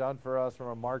pandemic's done for us from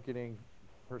a marketing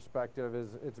perspective is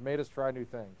it's made us try new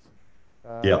things.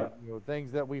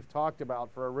 Things that we've talked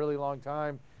about for a really long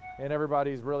time, and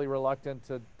everybody's really reluctant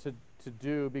to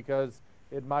do because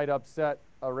it might upset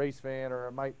a race fan,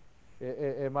 or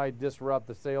it might disrupt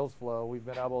the sales flow. We've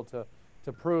been able to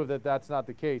prove that that's not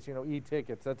the case.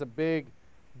 E-tickets, that's a big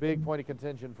point of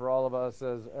contention for all of us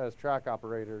as track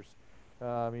operators.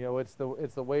 It's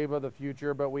the wave of the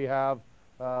future, but we have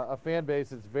a fan base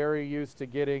that's very used to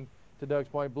getting, to Doug's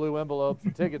point, blue envelopes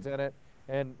with tickets in it,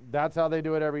 and that's how they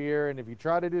do it every year. And if you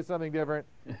try to do something different,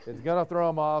 it's gonna throw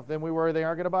them off. Then we worry they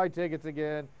aren't gonna buy tickets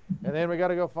again, and then we got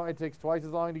to go find. It takes twice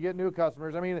as long to get new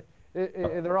customers. I mean,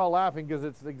 they're all laughing because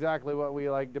it's exactly what we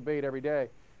debate every day.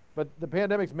 But the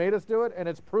pandemic's made us do it, and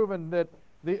it's proven that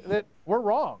that we're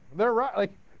wrong. They're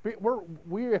right.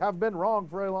 We have been wrong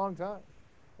for a long time.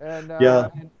 And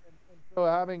so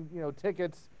having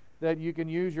tickets that you can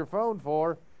use your phone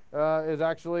for is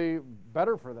actually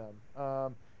better for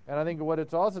them. And I think what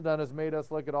it's also done is made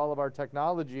us look at all of our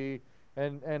technology,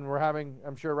 and we're having,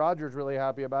 I'm sure Roger's really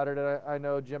happy about it, and I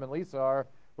know Jim and Lisa are,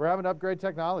 we're having to upgrade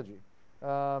technology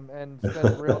and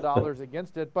spend real dollars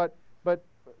against it, but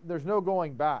there's no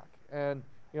going back. And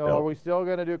are we still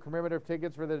going to do commemorative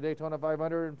tickets for the Daytona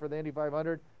 500 and for the Indy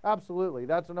 500? Absolutely.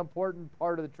 That's an important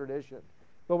part of the tradition.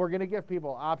 But we're going to give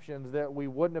people options that we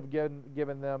wouldn't have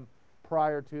given them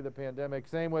prior to the pandemic.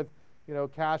 Same with,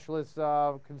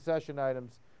 cashless concession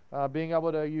items, being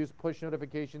able to use push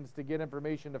notifications to get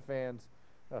information to fans,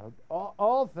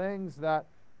 all things that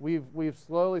we've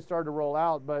slowly started to roll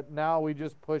out, but now we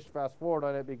just push fast forward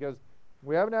on it because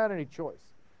we haven't had any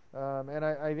choice. And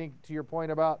I think to your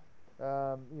point about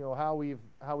how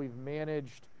we've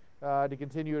managed to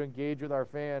continue to engage with our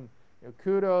fan,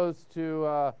 kudos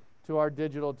to our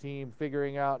digital team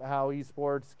figuring out how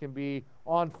esports can be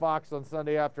on Fox on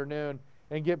Sunday afternoon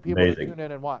and get people to tune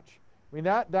in and watch. I mean,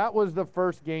 that was the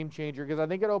first game changer because I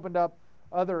think it opened up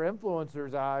other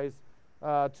influencers' eyes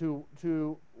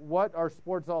to what our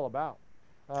sport's all about.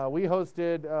 We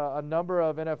hosted a number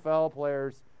of NFL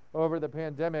players over the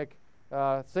pandemic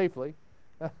safely,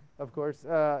 of course,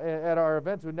 at our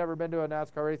events who'd never been to a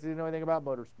NASCAR race, didn't know anything about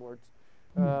motorsports.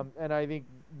 And I think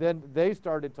then they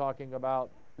started talking about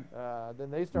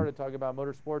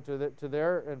motorsport to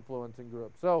their influencing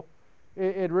group. So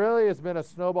it really has been a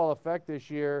snowball effect this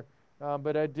year.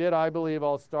 But I believe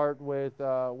I'll start with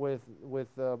Pro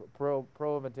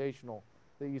Invitational,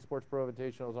 the Esports Pro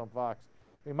Invitationals on Fox.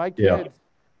 I mean, my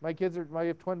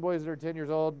have twin boys that are 10 years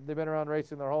old. They've been around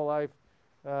racing their whole life.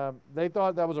 They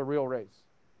thought that was a real race,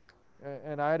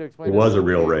 and I had to explain. It was a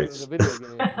real race. A video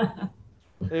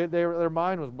game. Their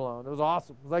mind was blown. It was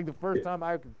awesome. It was like the first time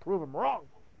I could prove them wrong.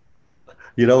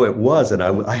 It was, and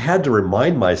I had to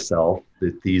remind myself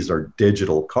that these are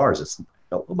digital cars. It's,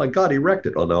 oh my God, he wrecked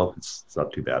it. Oh no, it's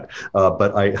not too bad.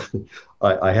 But I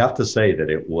have to say that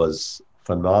it was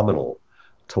phenomenal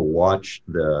to watch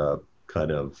the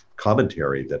kind of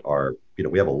commentary that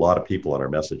we have a lot of people on our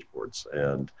message boards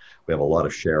and we have a lot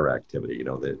of share activity.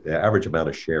 The average amount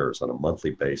of shares on a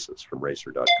monthly basis from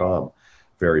racer.com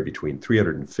vary between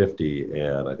 350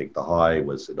 and I think the high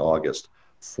was in August,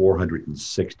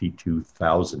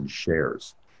 462,000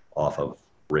 shares off of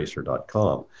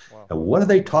racer.com. Wow. And what are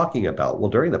they talking about? Well,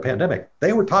 during the pandemic,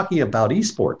 they were talking about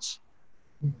esports.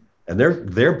 And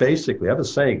they're basically, I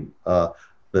was saying,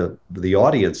 the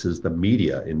audience is the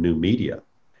media in new media.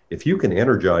 If you can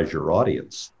energize your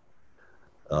audience,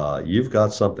 you've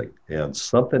got something. And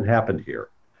something happened here.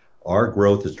 Our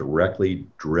growth is directly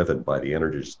driven by the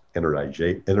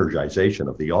energization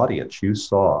of the audience. You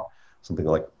saw something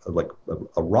like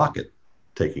a rocket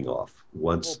taking off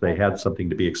once they had something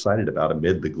to be excited about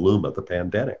amid the gloom of the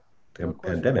pandemic. And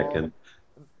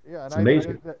it's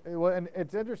amazing. And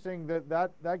it's interesting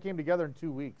that came together in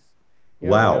 2 weeks.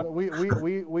 Wow.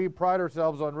 We pride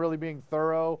ourselves on really being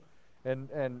thorough and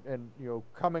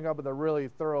coming up with a really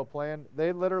thorough plan.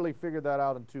 They literally figured that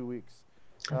out in 2 weeks.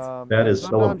 That is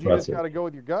so impressive. You just got to go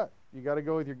with your gut. You got to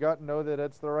go with your gut and know that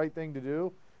it's the right thing to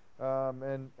do.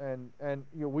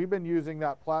 We've been using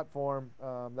that platform,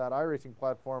 that iRacing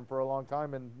platform, for a long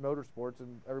time in motorsports,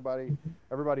 and everybody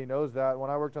knows that.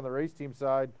 When I worked on the race team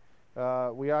side,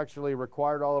 we actually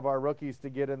required all of our rookies to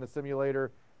get in the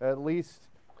simulator at least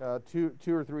 2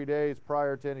 or 3 days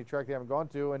prior to any track they haven't gone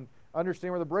to, and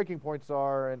understand where the breaking points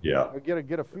are, and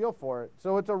get a feel for it.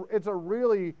 So it's a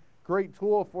really great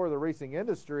tool for the racing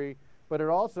industry, but it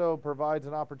also provides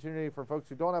an opportunity for folks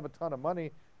who don't have a ton of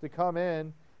money to come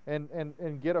in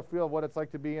and get a feel of what it's like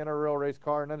to be in a real race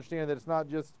car and understand that it's not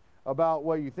just about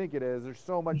what you think it is. There's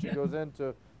so much that goes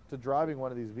into driving one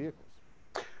of these vehicles.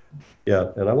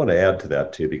 Yeah, and I want to add to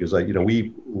that too, because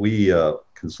we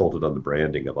consulted on the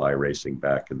branding of iRacing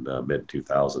back in the mid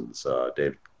 2000s.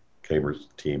 Dave Kamer's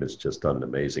team has just done an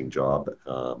amazing job.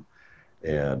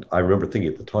 And I remember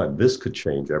thinking at the time, this could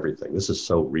change everything. This is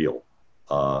so real.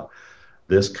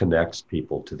 This connects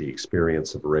people to the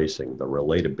experience of racing, the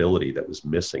relatability that was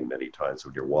missing many times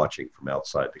when you're watching from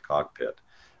outside the cockpit.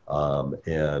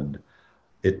 And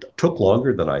it took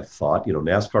longer than I thought.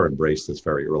 NASCAR embraced this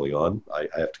very early on. I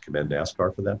have to commend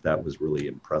NASCAR for that. That was really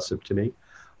impressive to me.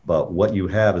 But what you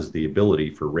have is the ability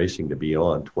for racing to be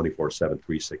on 24/7,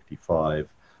 365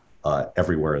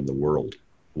 everywhere in the world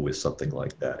with something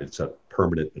like that. It's a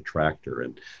permanent attractor.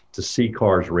 And to see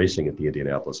cars racing at the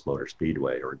Indianapolis Motor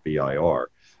Speedway or at VIR,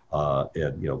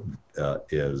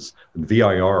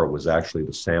 VIR was actually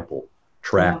the sample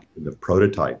track in the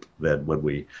prototype. Then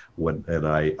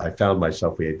I found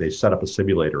myself, they set up a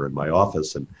simulator in my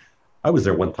office, and I was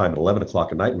there one time at 11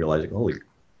 o'clock at night and realizing,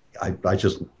 I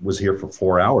just was here for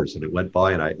 4 hours and it went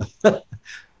by, and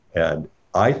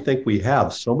I think we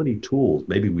have so many tools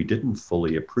maybe we didn't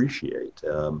fully appreciate.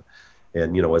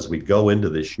 As we go into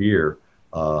this year,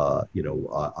 I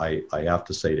have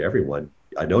to say to everyone,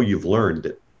 I know you've learned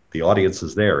that the audience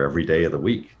is there every day of the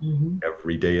week,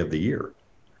 every day of the year.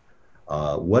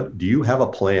 What do you have a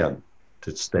plan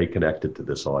to stay connected to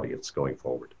this audience going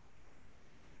forward?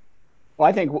 Well,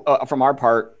 I think from our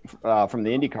part, from the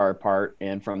IndyCar part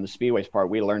and from the Speedways part,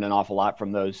 we learned an awful lot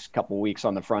from those couple of weeks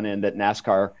on the front end that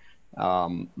NASCAR,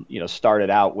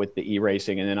 started out with the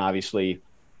e-racing, and then obviously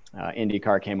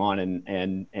IndyCar came on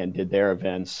and did their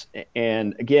events.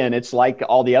 And again, it's like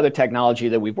all the other technology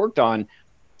that we've worked on.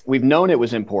 We've known it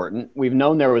was important. We've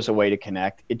known there was a way to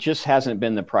connect. It just hasn't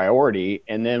been the priority.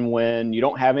 And then when you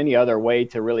don't have any other way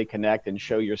to really connect and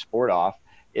show your sport off,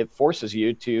 it forces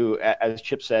you to, as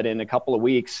Chip said, in a couple of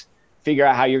weeks, figure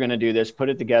out how you're going to do this, put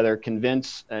it together,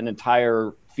 convince an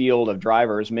entire field of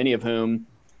drivers, many of whom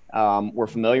were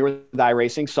familiar with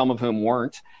iRacing, some of whom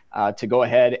weren't, to go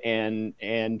ahead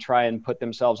and try and put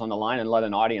themselves on the line and let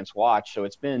an audience watch. So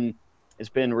it's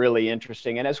been really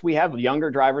interesting. And as we have younger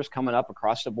drivers coming up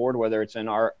across the board, whether it's in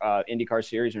our IndyCar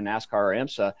series or NASCAR or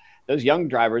IMSA, those young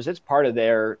drivers, it's part of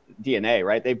their DNA,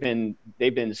 right?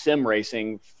 They've been sim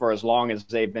racing for as long as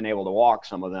they've been able to walk,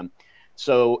 some of them.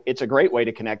 So it's a great way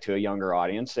to connect to a younger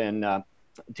audience. And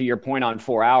to your point on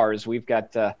 4 hours, we've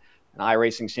got an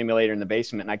iRacing simulator in the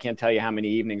basement, and I can't tell you how many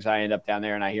evenings I end up down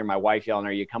there and I hear my wife yelling,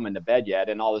 "Are you coming to bed yet?"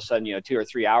 And all of a sudden, 2 or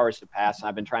 3 hours have passed, and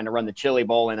I've been trying to run the Chili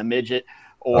Bowl in a midget,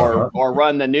 or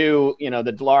run the new,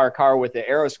 the Dallara car with the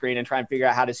aero screen and try and figure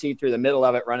out how to see through the middle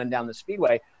of it running down the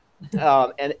speedway.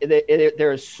 And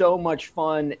there is so much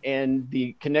fun, and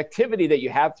the connectivity that you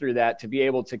have through that to be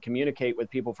able to communicate with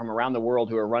people from around the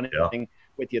world who are running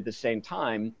with you at the same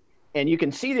time. And you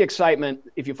can see the excitement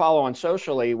if you follow on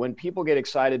socially when people get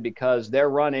excited because they're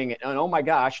running and, oh my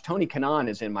gosh, Tony Kanaan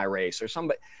is in my race or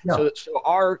somebody. Yeah. So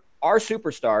our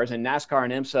superstars in NASCAR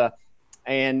and IMSA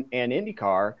and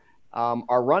IndyCar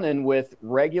are running with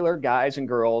regular guys and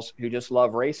girls who just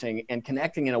love racing and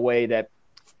connecting in a way that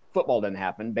football doesn't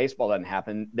happen, baseball doesn't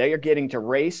happen. They are getting to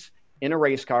race in a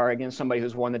race car against somebody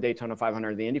who's won the Daytona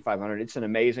 500, the Indy 500. It's an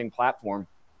amazing platform.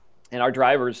 And our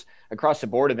drivers across the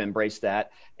board have embraced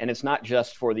that. And it's not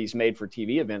just for these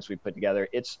made-for-TV events we put together.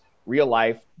 It's real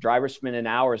life. Drivers spending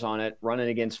hours on it, running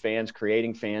against fans,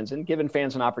 creating fans, and giving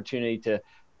fans an opportunity to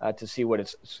see what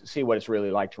it's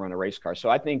really like to run a race car. So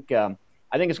I think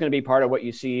it's going to be part of what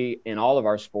you see in all of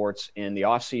our sports in the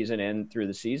off season and through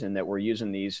the season, that we're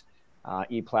using these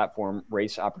e-platform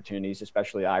race opportunities,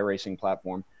 especially the iRacing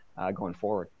platform, going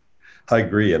forward. I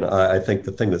agree, and I think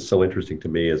the thing that's so interesting to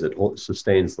me is it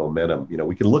sustains the momentum.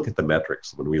 We can look at the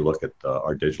metrics when we look at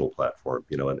our digital platform.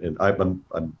 And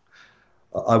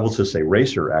I will just say,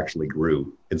 Racer actually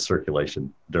grew in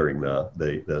circulation during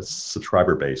the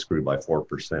subscriber base grew by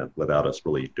 4% without us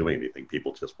really doing anything.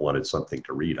 People just wanted something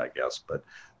to read, I guess. But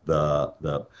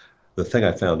the thing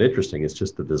I found interesting is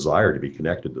just the desire to be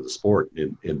connected to the sport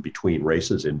in between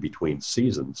races, in between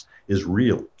seasons, is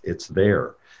real. It's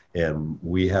there. And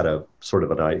we had a sort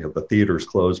of an idea, the theater's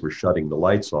closed, we're shutting the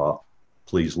lights off,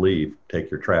 please leave,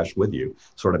 take your trash with you,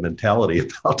 sort of mentality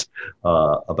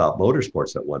about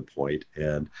motorsports at one point.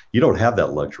 And you don't have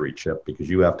that luxury, Chip, because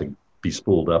you have to be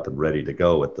spooled up and ready to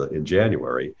go in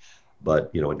January.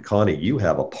 But, in Connie, you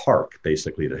have a park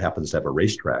basically that happens to have a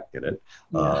racetrack in it.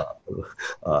 Yeah.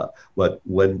 But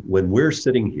when we're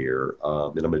sitting here,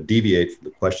 and I'm going to deviate from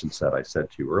the question set I sent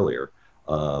to you earlier,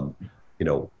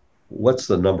 what's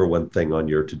the number one thing on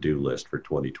your to-do list for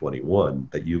 2021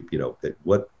 that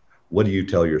what do you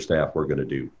tell your staff we're going to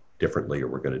do differently or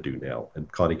we're going to do now?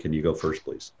 And Connie, can you go first,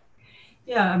 please?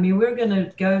 Yeah, we're going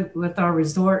to go with our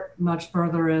resort much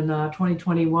further in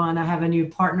 2021. I have a new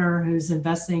partner who's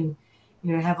investing,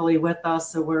 heavily with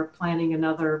us. So we're planning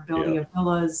another building of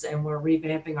villas, and we're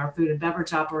revamping our food and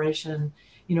beverage operation.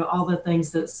 All the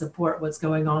things that support what's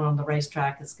going on the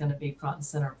racetrack is going to be front and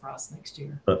center for us next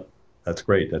year. That's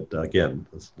great. That again,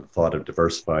 the thought of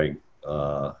diversifying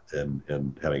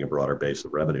and having a broader base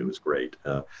of revenue is great.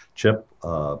 Chip,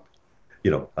 the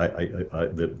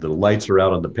lights are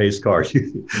out on the pace car.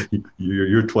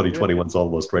 Your 2021's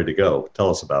almost ready to go.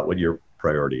 Tell us about what your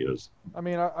priority is.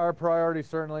 Our priority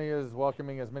certainly is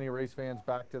welcoming as many race fans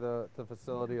back to the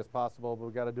facility as possible, but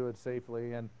we got to do it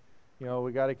safely, and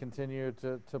we got to continue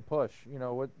to push.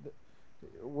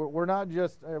 We're not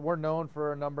just we're known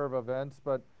for a number of events,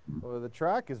 but the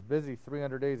track is busy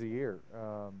 300 days a year.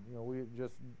 We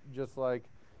just like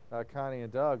Connie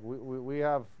and Doug, we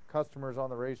have customers on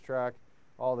the racetrack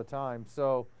all the time.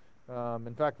 So,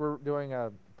 in fact, we're doing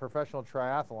a professional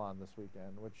triathlon this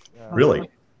weekend, which really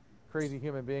crazy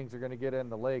human beings are going to get in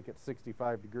the lake at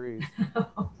 65 degrees.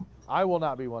 I will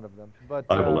not be one of them, but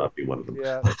I will not be one of them.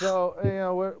 Yeah. So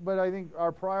but I think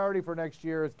our priority for next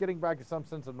year is getting back to some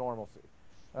sense of normalcy,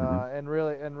 and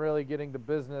really getting the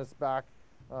business back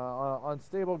on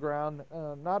stable ground,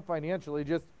 not financially,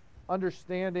 just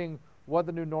understanding what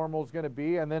the new normal is going to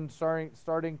be, and then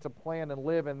starting to plan and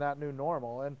live in that new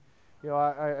normal. And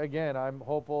again, I'm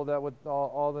hopeful that with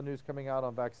all the news coming out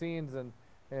on vaccines and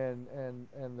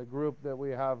the group that we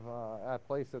have at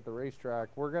place at the racetrack,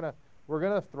 we're gonna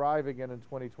thrive again in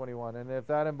 2021. And if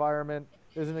that environment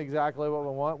isn't exactly what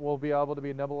we want, we'll be able to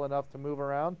be nimble enough to move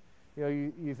around.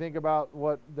 You think about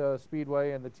what the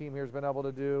Speedway and the team here has been able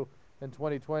to do in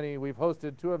 2020. We've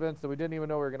hosted 2 events that we didn't even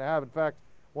know we were going to have. In fact,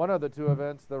 one of the 2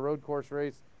 events, the road course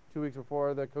race 2 weeks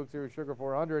before the Coke Series Sugar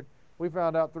 400, we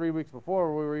found out 3 weeks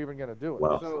before we were even going to do it.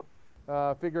 Wow.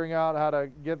 So figuring out how to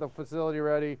get the facility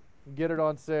ready, get it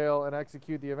on sale, and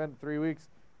execute the event in 3 weeks,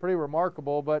 pretty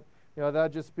remarkable. But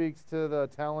that just speaks to the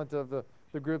talent of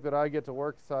the group that I get to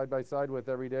work side by side with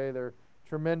every day. They're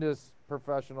tremendous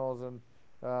professionals, and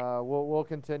we'll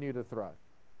continue to thrive.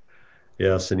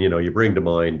 Yes, and you bring to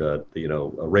mind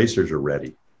racers are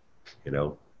ready,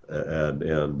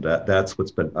 and that's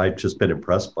what's been. I've just been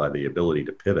impressed by the ability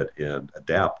to pivot and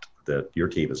adapt that your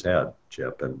team has had,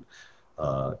 Chip, and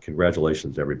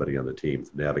congratulations to everybody on the team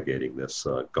for navigating this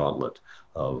gauntlet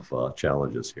of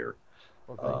challenges here.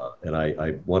 Well, and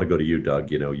I want to go to you, Doug.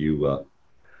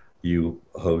 You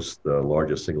host the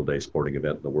largest single-day sporting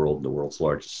event in the world in the world's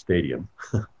largest stadium.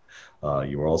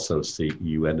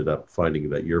 You ended up finding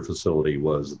that your facility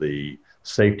was the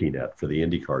safety net for the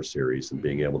IndyCar series and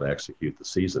being able to execute the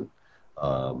season.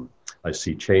 I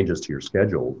see changes to your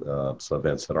schedule, some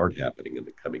events that aren't happening in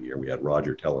the coming year. We had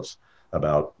Roger tell us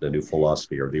about the new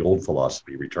philosophy, or the old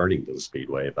philosophy, returning to the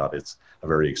Speedway, about it's a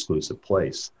very exclusive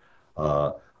place.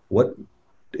 What,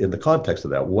 in the context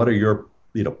of that, what is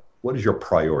your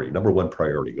priority, number one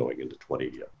priority going into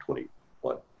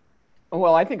 2021?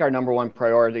 Well, I think our number one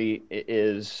priority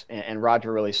is, and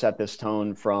Roger really set this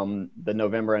tone from the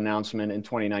November announcement in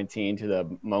 2019 to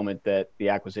the moment that the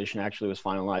acquisition actually was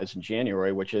finalized in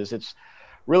January, which is it's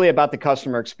really about the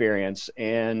customer experience.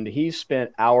 And he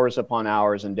spent hours upon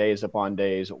hours and days upon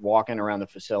days walking around the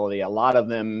facility, a lot of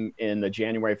them in the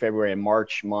January, February, and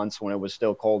March months when it was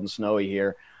still cold and snowy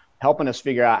here, helping us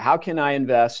figure out how can I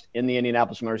invest in the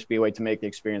Indianapolis Motor Speedway to make the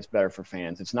experience better for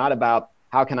fans. It's not about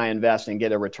how can I invest and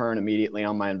get a return immediately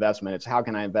on my investment. It's how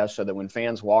can I invest so that when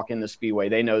fans walk in the Speedway,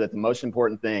 they know that the most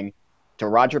important thing to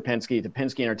Roger Penske, to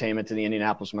Penske Entertainment, to the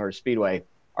Indianapolis Motor Speedway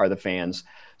are the fans.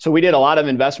 So we did a lot of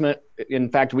investment. In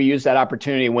fact, we used that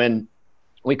opportunity when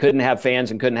we couldn't have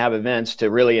fans and couldn't have events to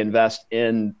really invest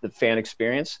in the fan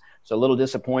experience. So a little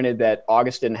disappointed that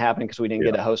August didn't happen because we didn't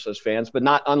get to host those fans, but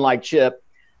not unlike Chip,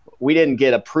 we didn't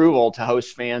get approval to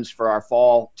host fans for our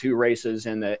fall 2 races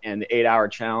and the 8-hour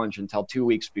challenge until 2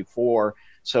 weeks before.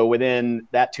 So within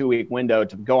that 2-week window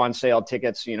to go on sale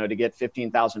tickets, to get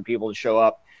 15,000 people to show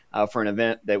up for an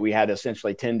event that we had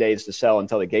essentially 10 days to sell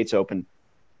until the gates open,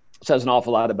 says an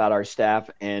awful lot about our staff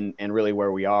and really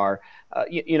where we are.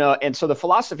 And so the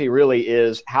philosophy really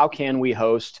is, how can we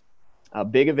host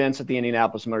big events at the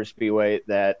Indianapolis Motor Speedway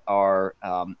that are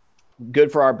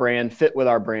good for our brand, fit with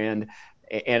our brand,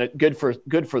 and good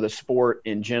for the sport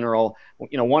in general.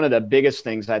 One of the biggest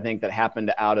things I think that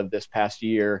happened out of this past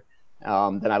year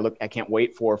that I can't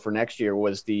wait for next year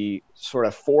was the sort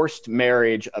of forced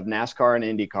marriage of NASCAR and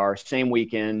IndyCar, same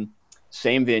weekend,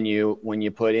 same venue, when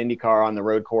you put IndyCar on the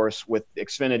road course with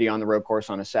Xfinity on the road course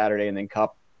on a Saturday and then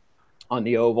Cup on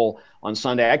the oval on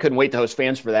Sunday. I couldn't wait to host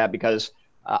fans for that because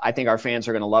I think our fans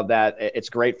are going to love that. It's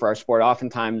great for our sport.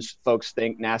 Oftentimes folks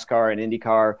think NASCAR and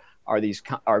IndyCar are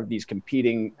these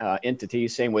competing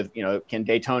entities. Same with, can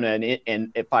Daytona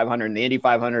and 500 and the Indy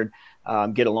 500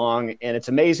 get along? And it's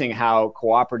amazing how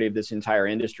cooperative this entire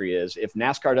industry is. If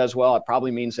NASCAR does well, it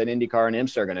probably means that IndyCar and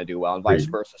IMSA are going to do well, and vice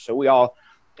versa. So we all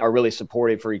are really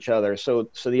supportive for each other. So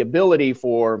the ability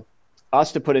for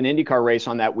us to put an IndyCar race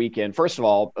on that weekend, first of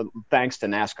all, thanks to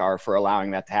NASCAR for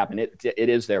allowing that to happen. It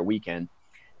is their weekend.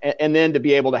 And then to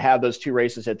be able to have those 2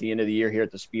 races at the end of the year here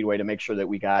at the Speedway to make sure that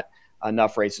we got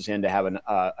enough races in to have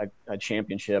a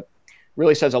championship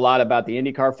really says a lot about the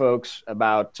IndyCar folks,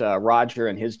 about Roger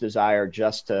and his desire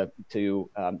just to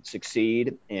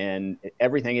succeed. And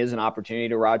everything is an opportunity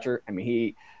to Roger. I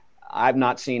mean, I've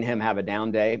not seen him have a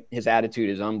down day. His attitude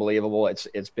is unbelievable.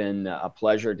 It's been a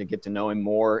pleasure to get to know him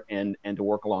more and to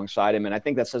work alongside him. And I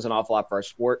think that says an awful lot for our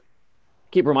sport.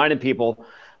 Keep reminding people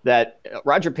that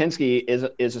Roger Penske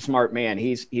is a smart man.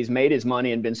 He's made his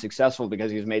money and been successful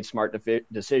because he's made smart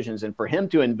decisions. And for him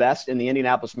to invest in the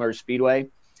Indianapolis Motor Speedway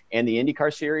and the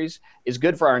IndyCar series is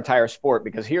good for our entire sport,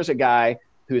 because here's a guy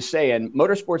who's saying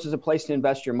motorsports is a place to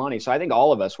invest your money. So I think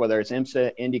all of us, whether it's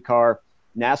IMSA, IndyCar,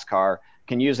 NASCAR,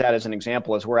 can use that as an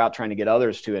example as we're out trying to get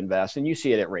others to invest. And you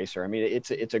see it at Racer. I mean,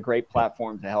 it's a great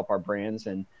platform to help our brands.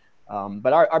 And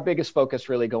but our biggest focus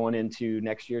really going into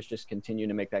next year is just continue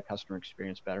to make that customer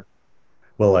experience better.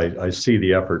 Well, I see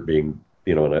the effort being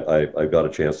you know, and I got a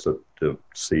chance to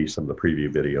see some of the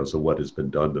preview videos of what has been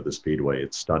done to the Speedway.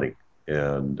 It's stunning,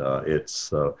 and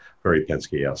it's very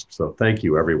Penske-esque. So thank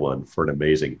you, everyone, for an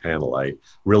amazing panel. I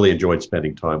really enjoyed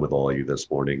spending time with all of you this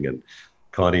morning. And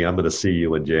Connie, I'm going to see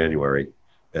you in January.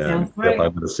 And Jeff,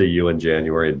 I'm going to see you in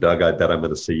January. And Doug, I bet I'm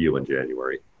going to see you in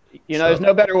January. You know, there's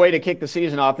no better way to kick the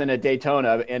season off than at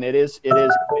Daytona, and it is an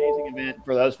amazing event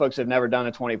for those folks who have never done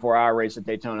a 24-hour race at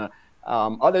Daytona.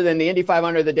 Other than the Indy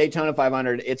 500, the Daytona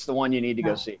 500, it's the one you need to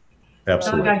go see.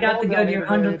 Absolutely. I got to go to your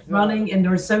 100th running, and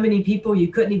there were so many people you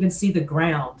couldn't even see the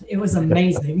ground. It was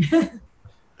amazing.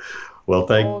 Well,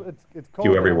 thank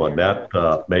you, everyone.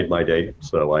 That made my day.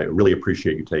 So I really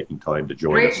appreciate you taking time to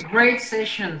join us. Great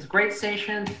sessions. Great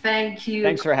session. Thank you.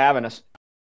 Thanks for having us.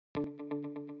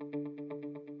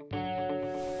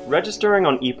 Registering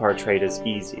on ePartrade is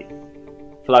easy.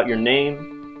 Fill out your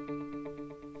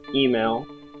name, email,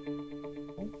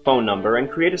 phone number,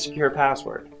 and create a secure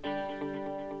password.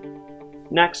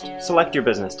 Next, select your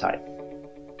business type.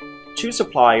 Choose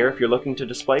supplier if you're looking to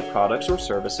display products or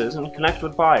services and connect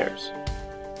with buyers.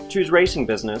 Choose racing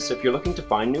business if you're looking to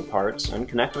find new parts and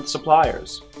connect with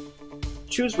suppliers.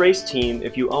 Choose race team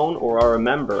if you own or are a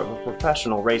member of a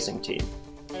professional racing team.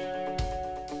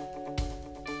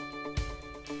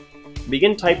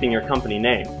 Begin typing your company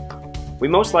name. We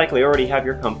most likely already have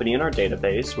your company in our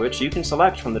database, which you can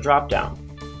select from the drop-down.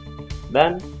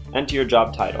 Then, enter your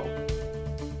job title.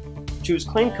 Choose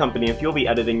Claim Company if you'll be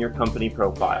editing your company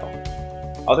profile.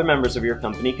 Other members of your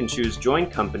company can choose Join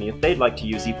Company if they'd like to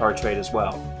use ePartrade as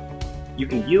well. You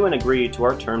can view and agree to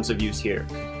our terms of use here.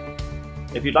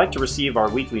 If you'd like to receive our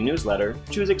weekly newsletter,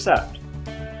 choose Accept.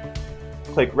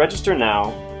 Click Register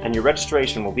Now, and your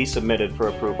registration will be submitted for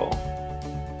approval.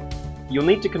 You'll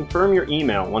need to confirm your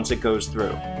email once it goes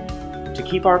through. To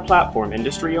keep our platform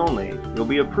industry only, you'll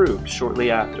be approved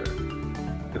shortly after.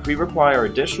 If we require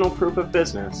additional proof of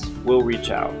business, we'll reach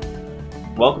out.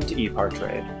 Welcome to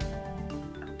ePartrade.